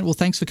 100%. Well,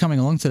 thanks for coming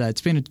along today.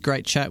 It's been a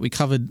great chat. We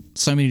covered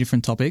so many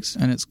different topics,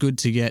 and it's good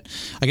to get,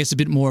 I guess, a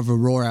bit more of a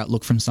raw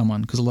outlook from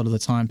someone, because a lot of the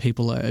time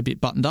people are a bit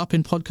buttoned up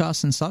in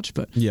podcasts and such,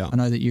 but I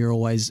know that you're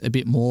always a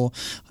bit more,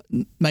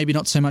 maybe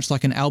not so much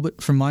like an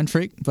Albert from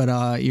Mindfreak,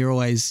 but you're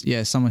always,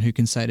 someone who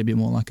can say it a bit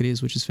more like it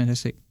is, which is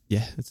fantastic.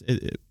 Yeah,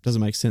 it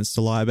doesn't make sense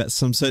to lie about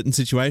some certain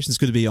situations. It's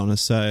good to be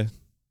honest. So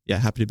yeah,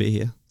 happy to be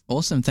here.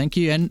 Awesome. Thank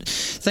you. And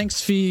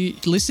thanks for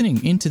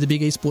listening into the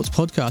Big Esports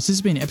Podcast. This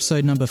has been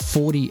episode number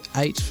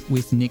 48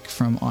 with Nick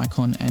from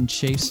Icon and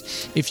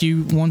Chiefs. If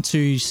you want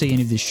to see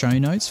any of the show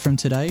notes from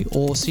today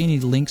or see any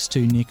links to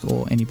Nick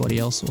or anybody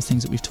else or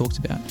things that we've talked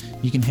about,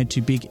 you can head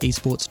to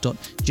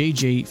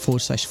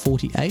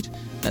bigesports.gg/48.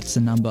 That's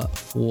the number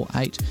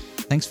 48.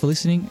 Thanks for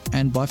listening,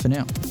 and bye for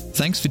now.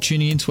 Thanks for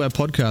tuning into our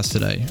podcast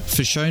today.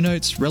 For show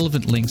notes,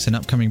 relevant links, and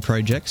upcoming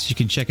projects, you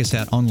can check us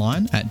out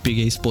online at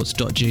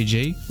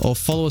bigesports.gg or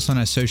follow us on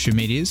our social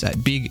medias at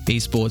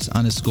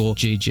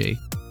bigesports_GG.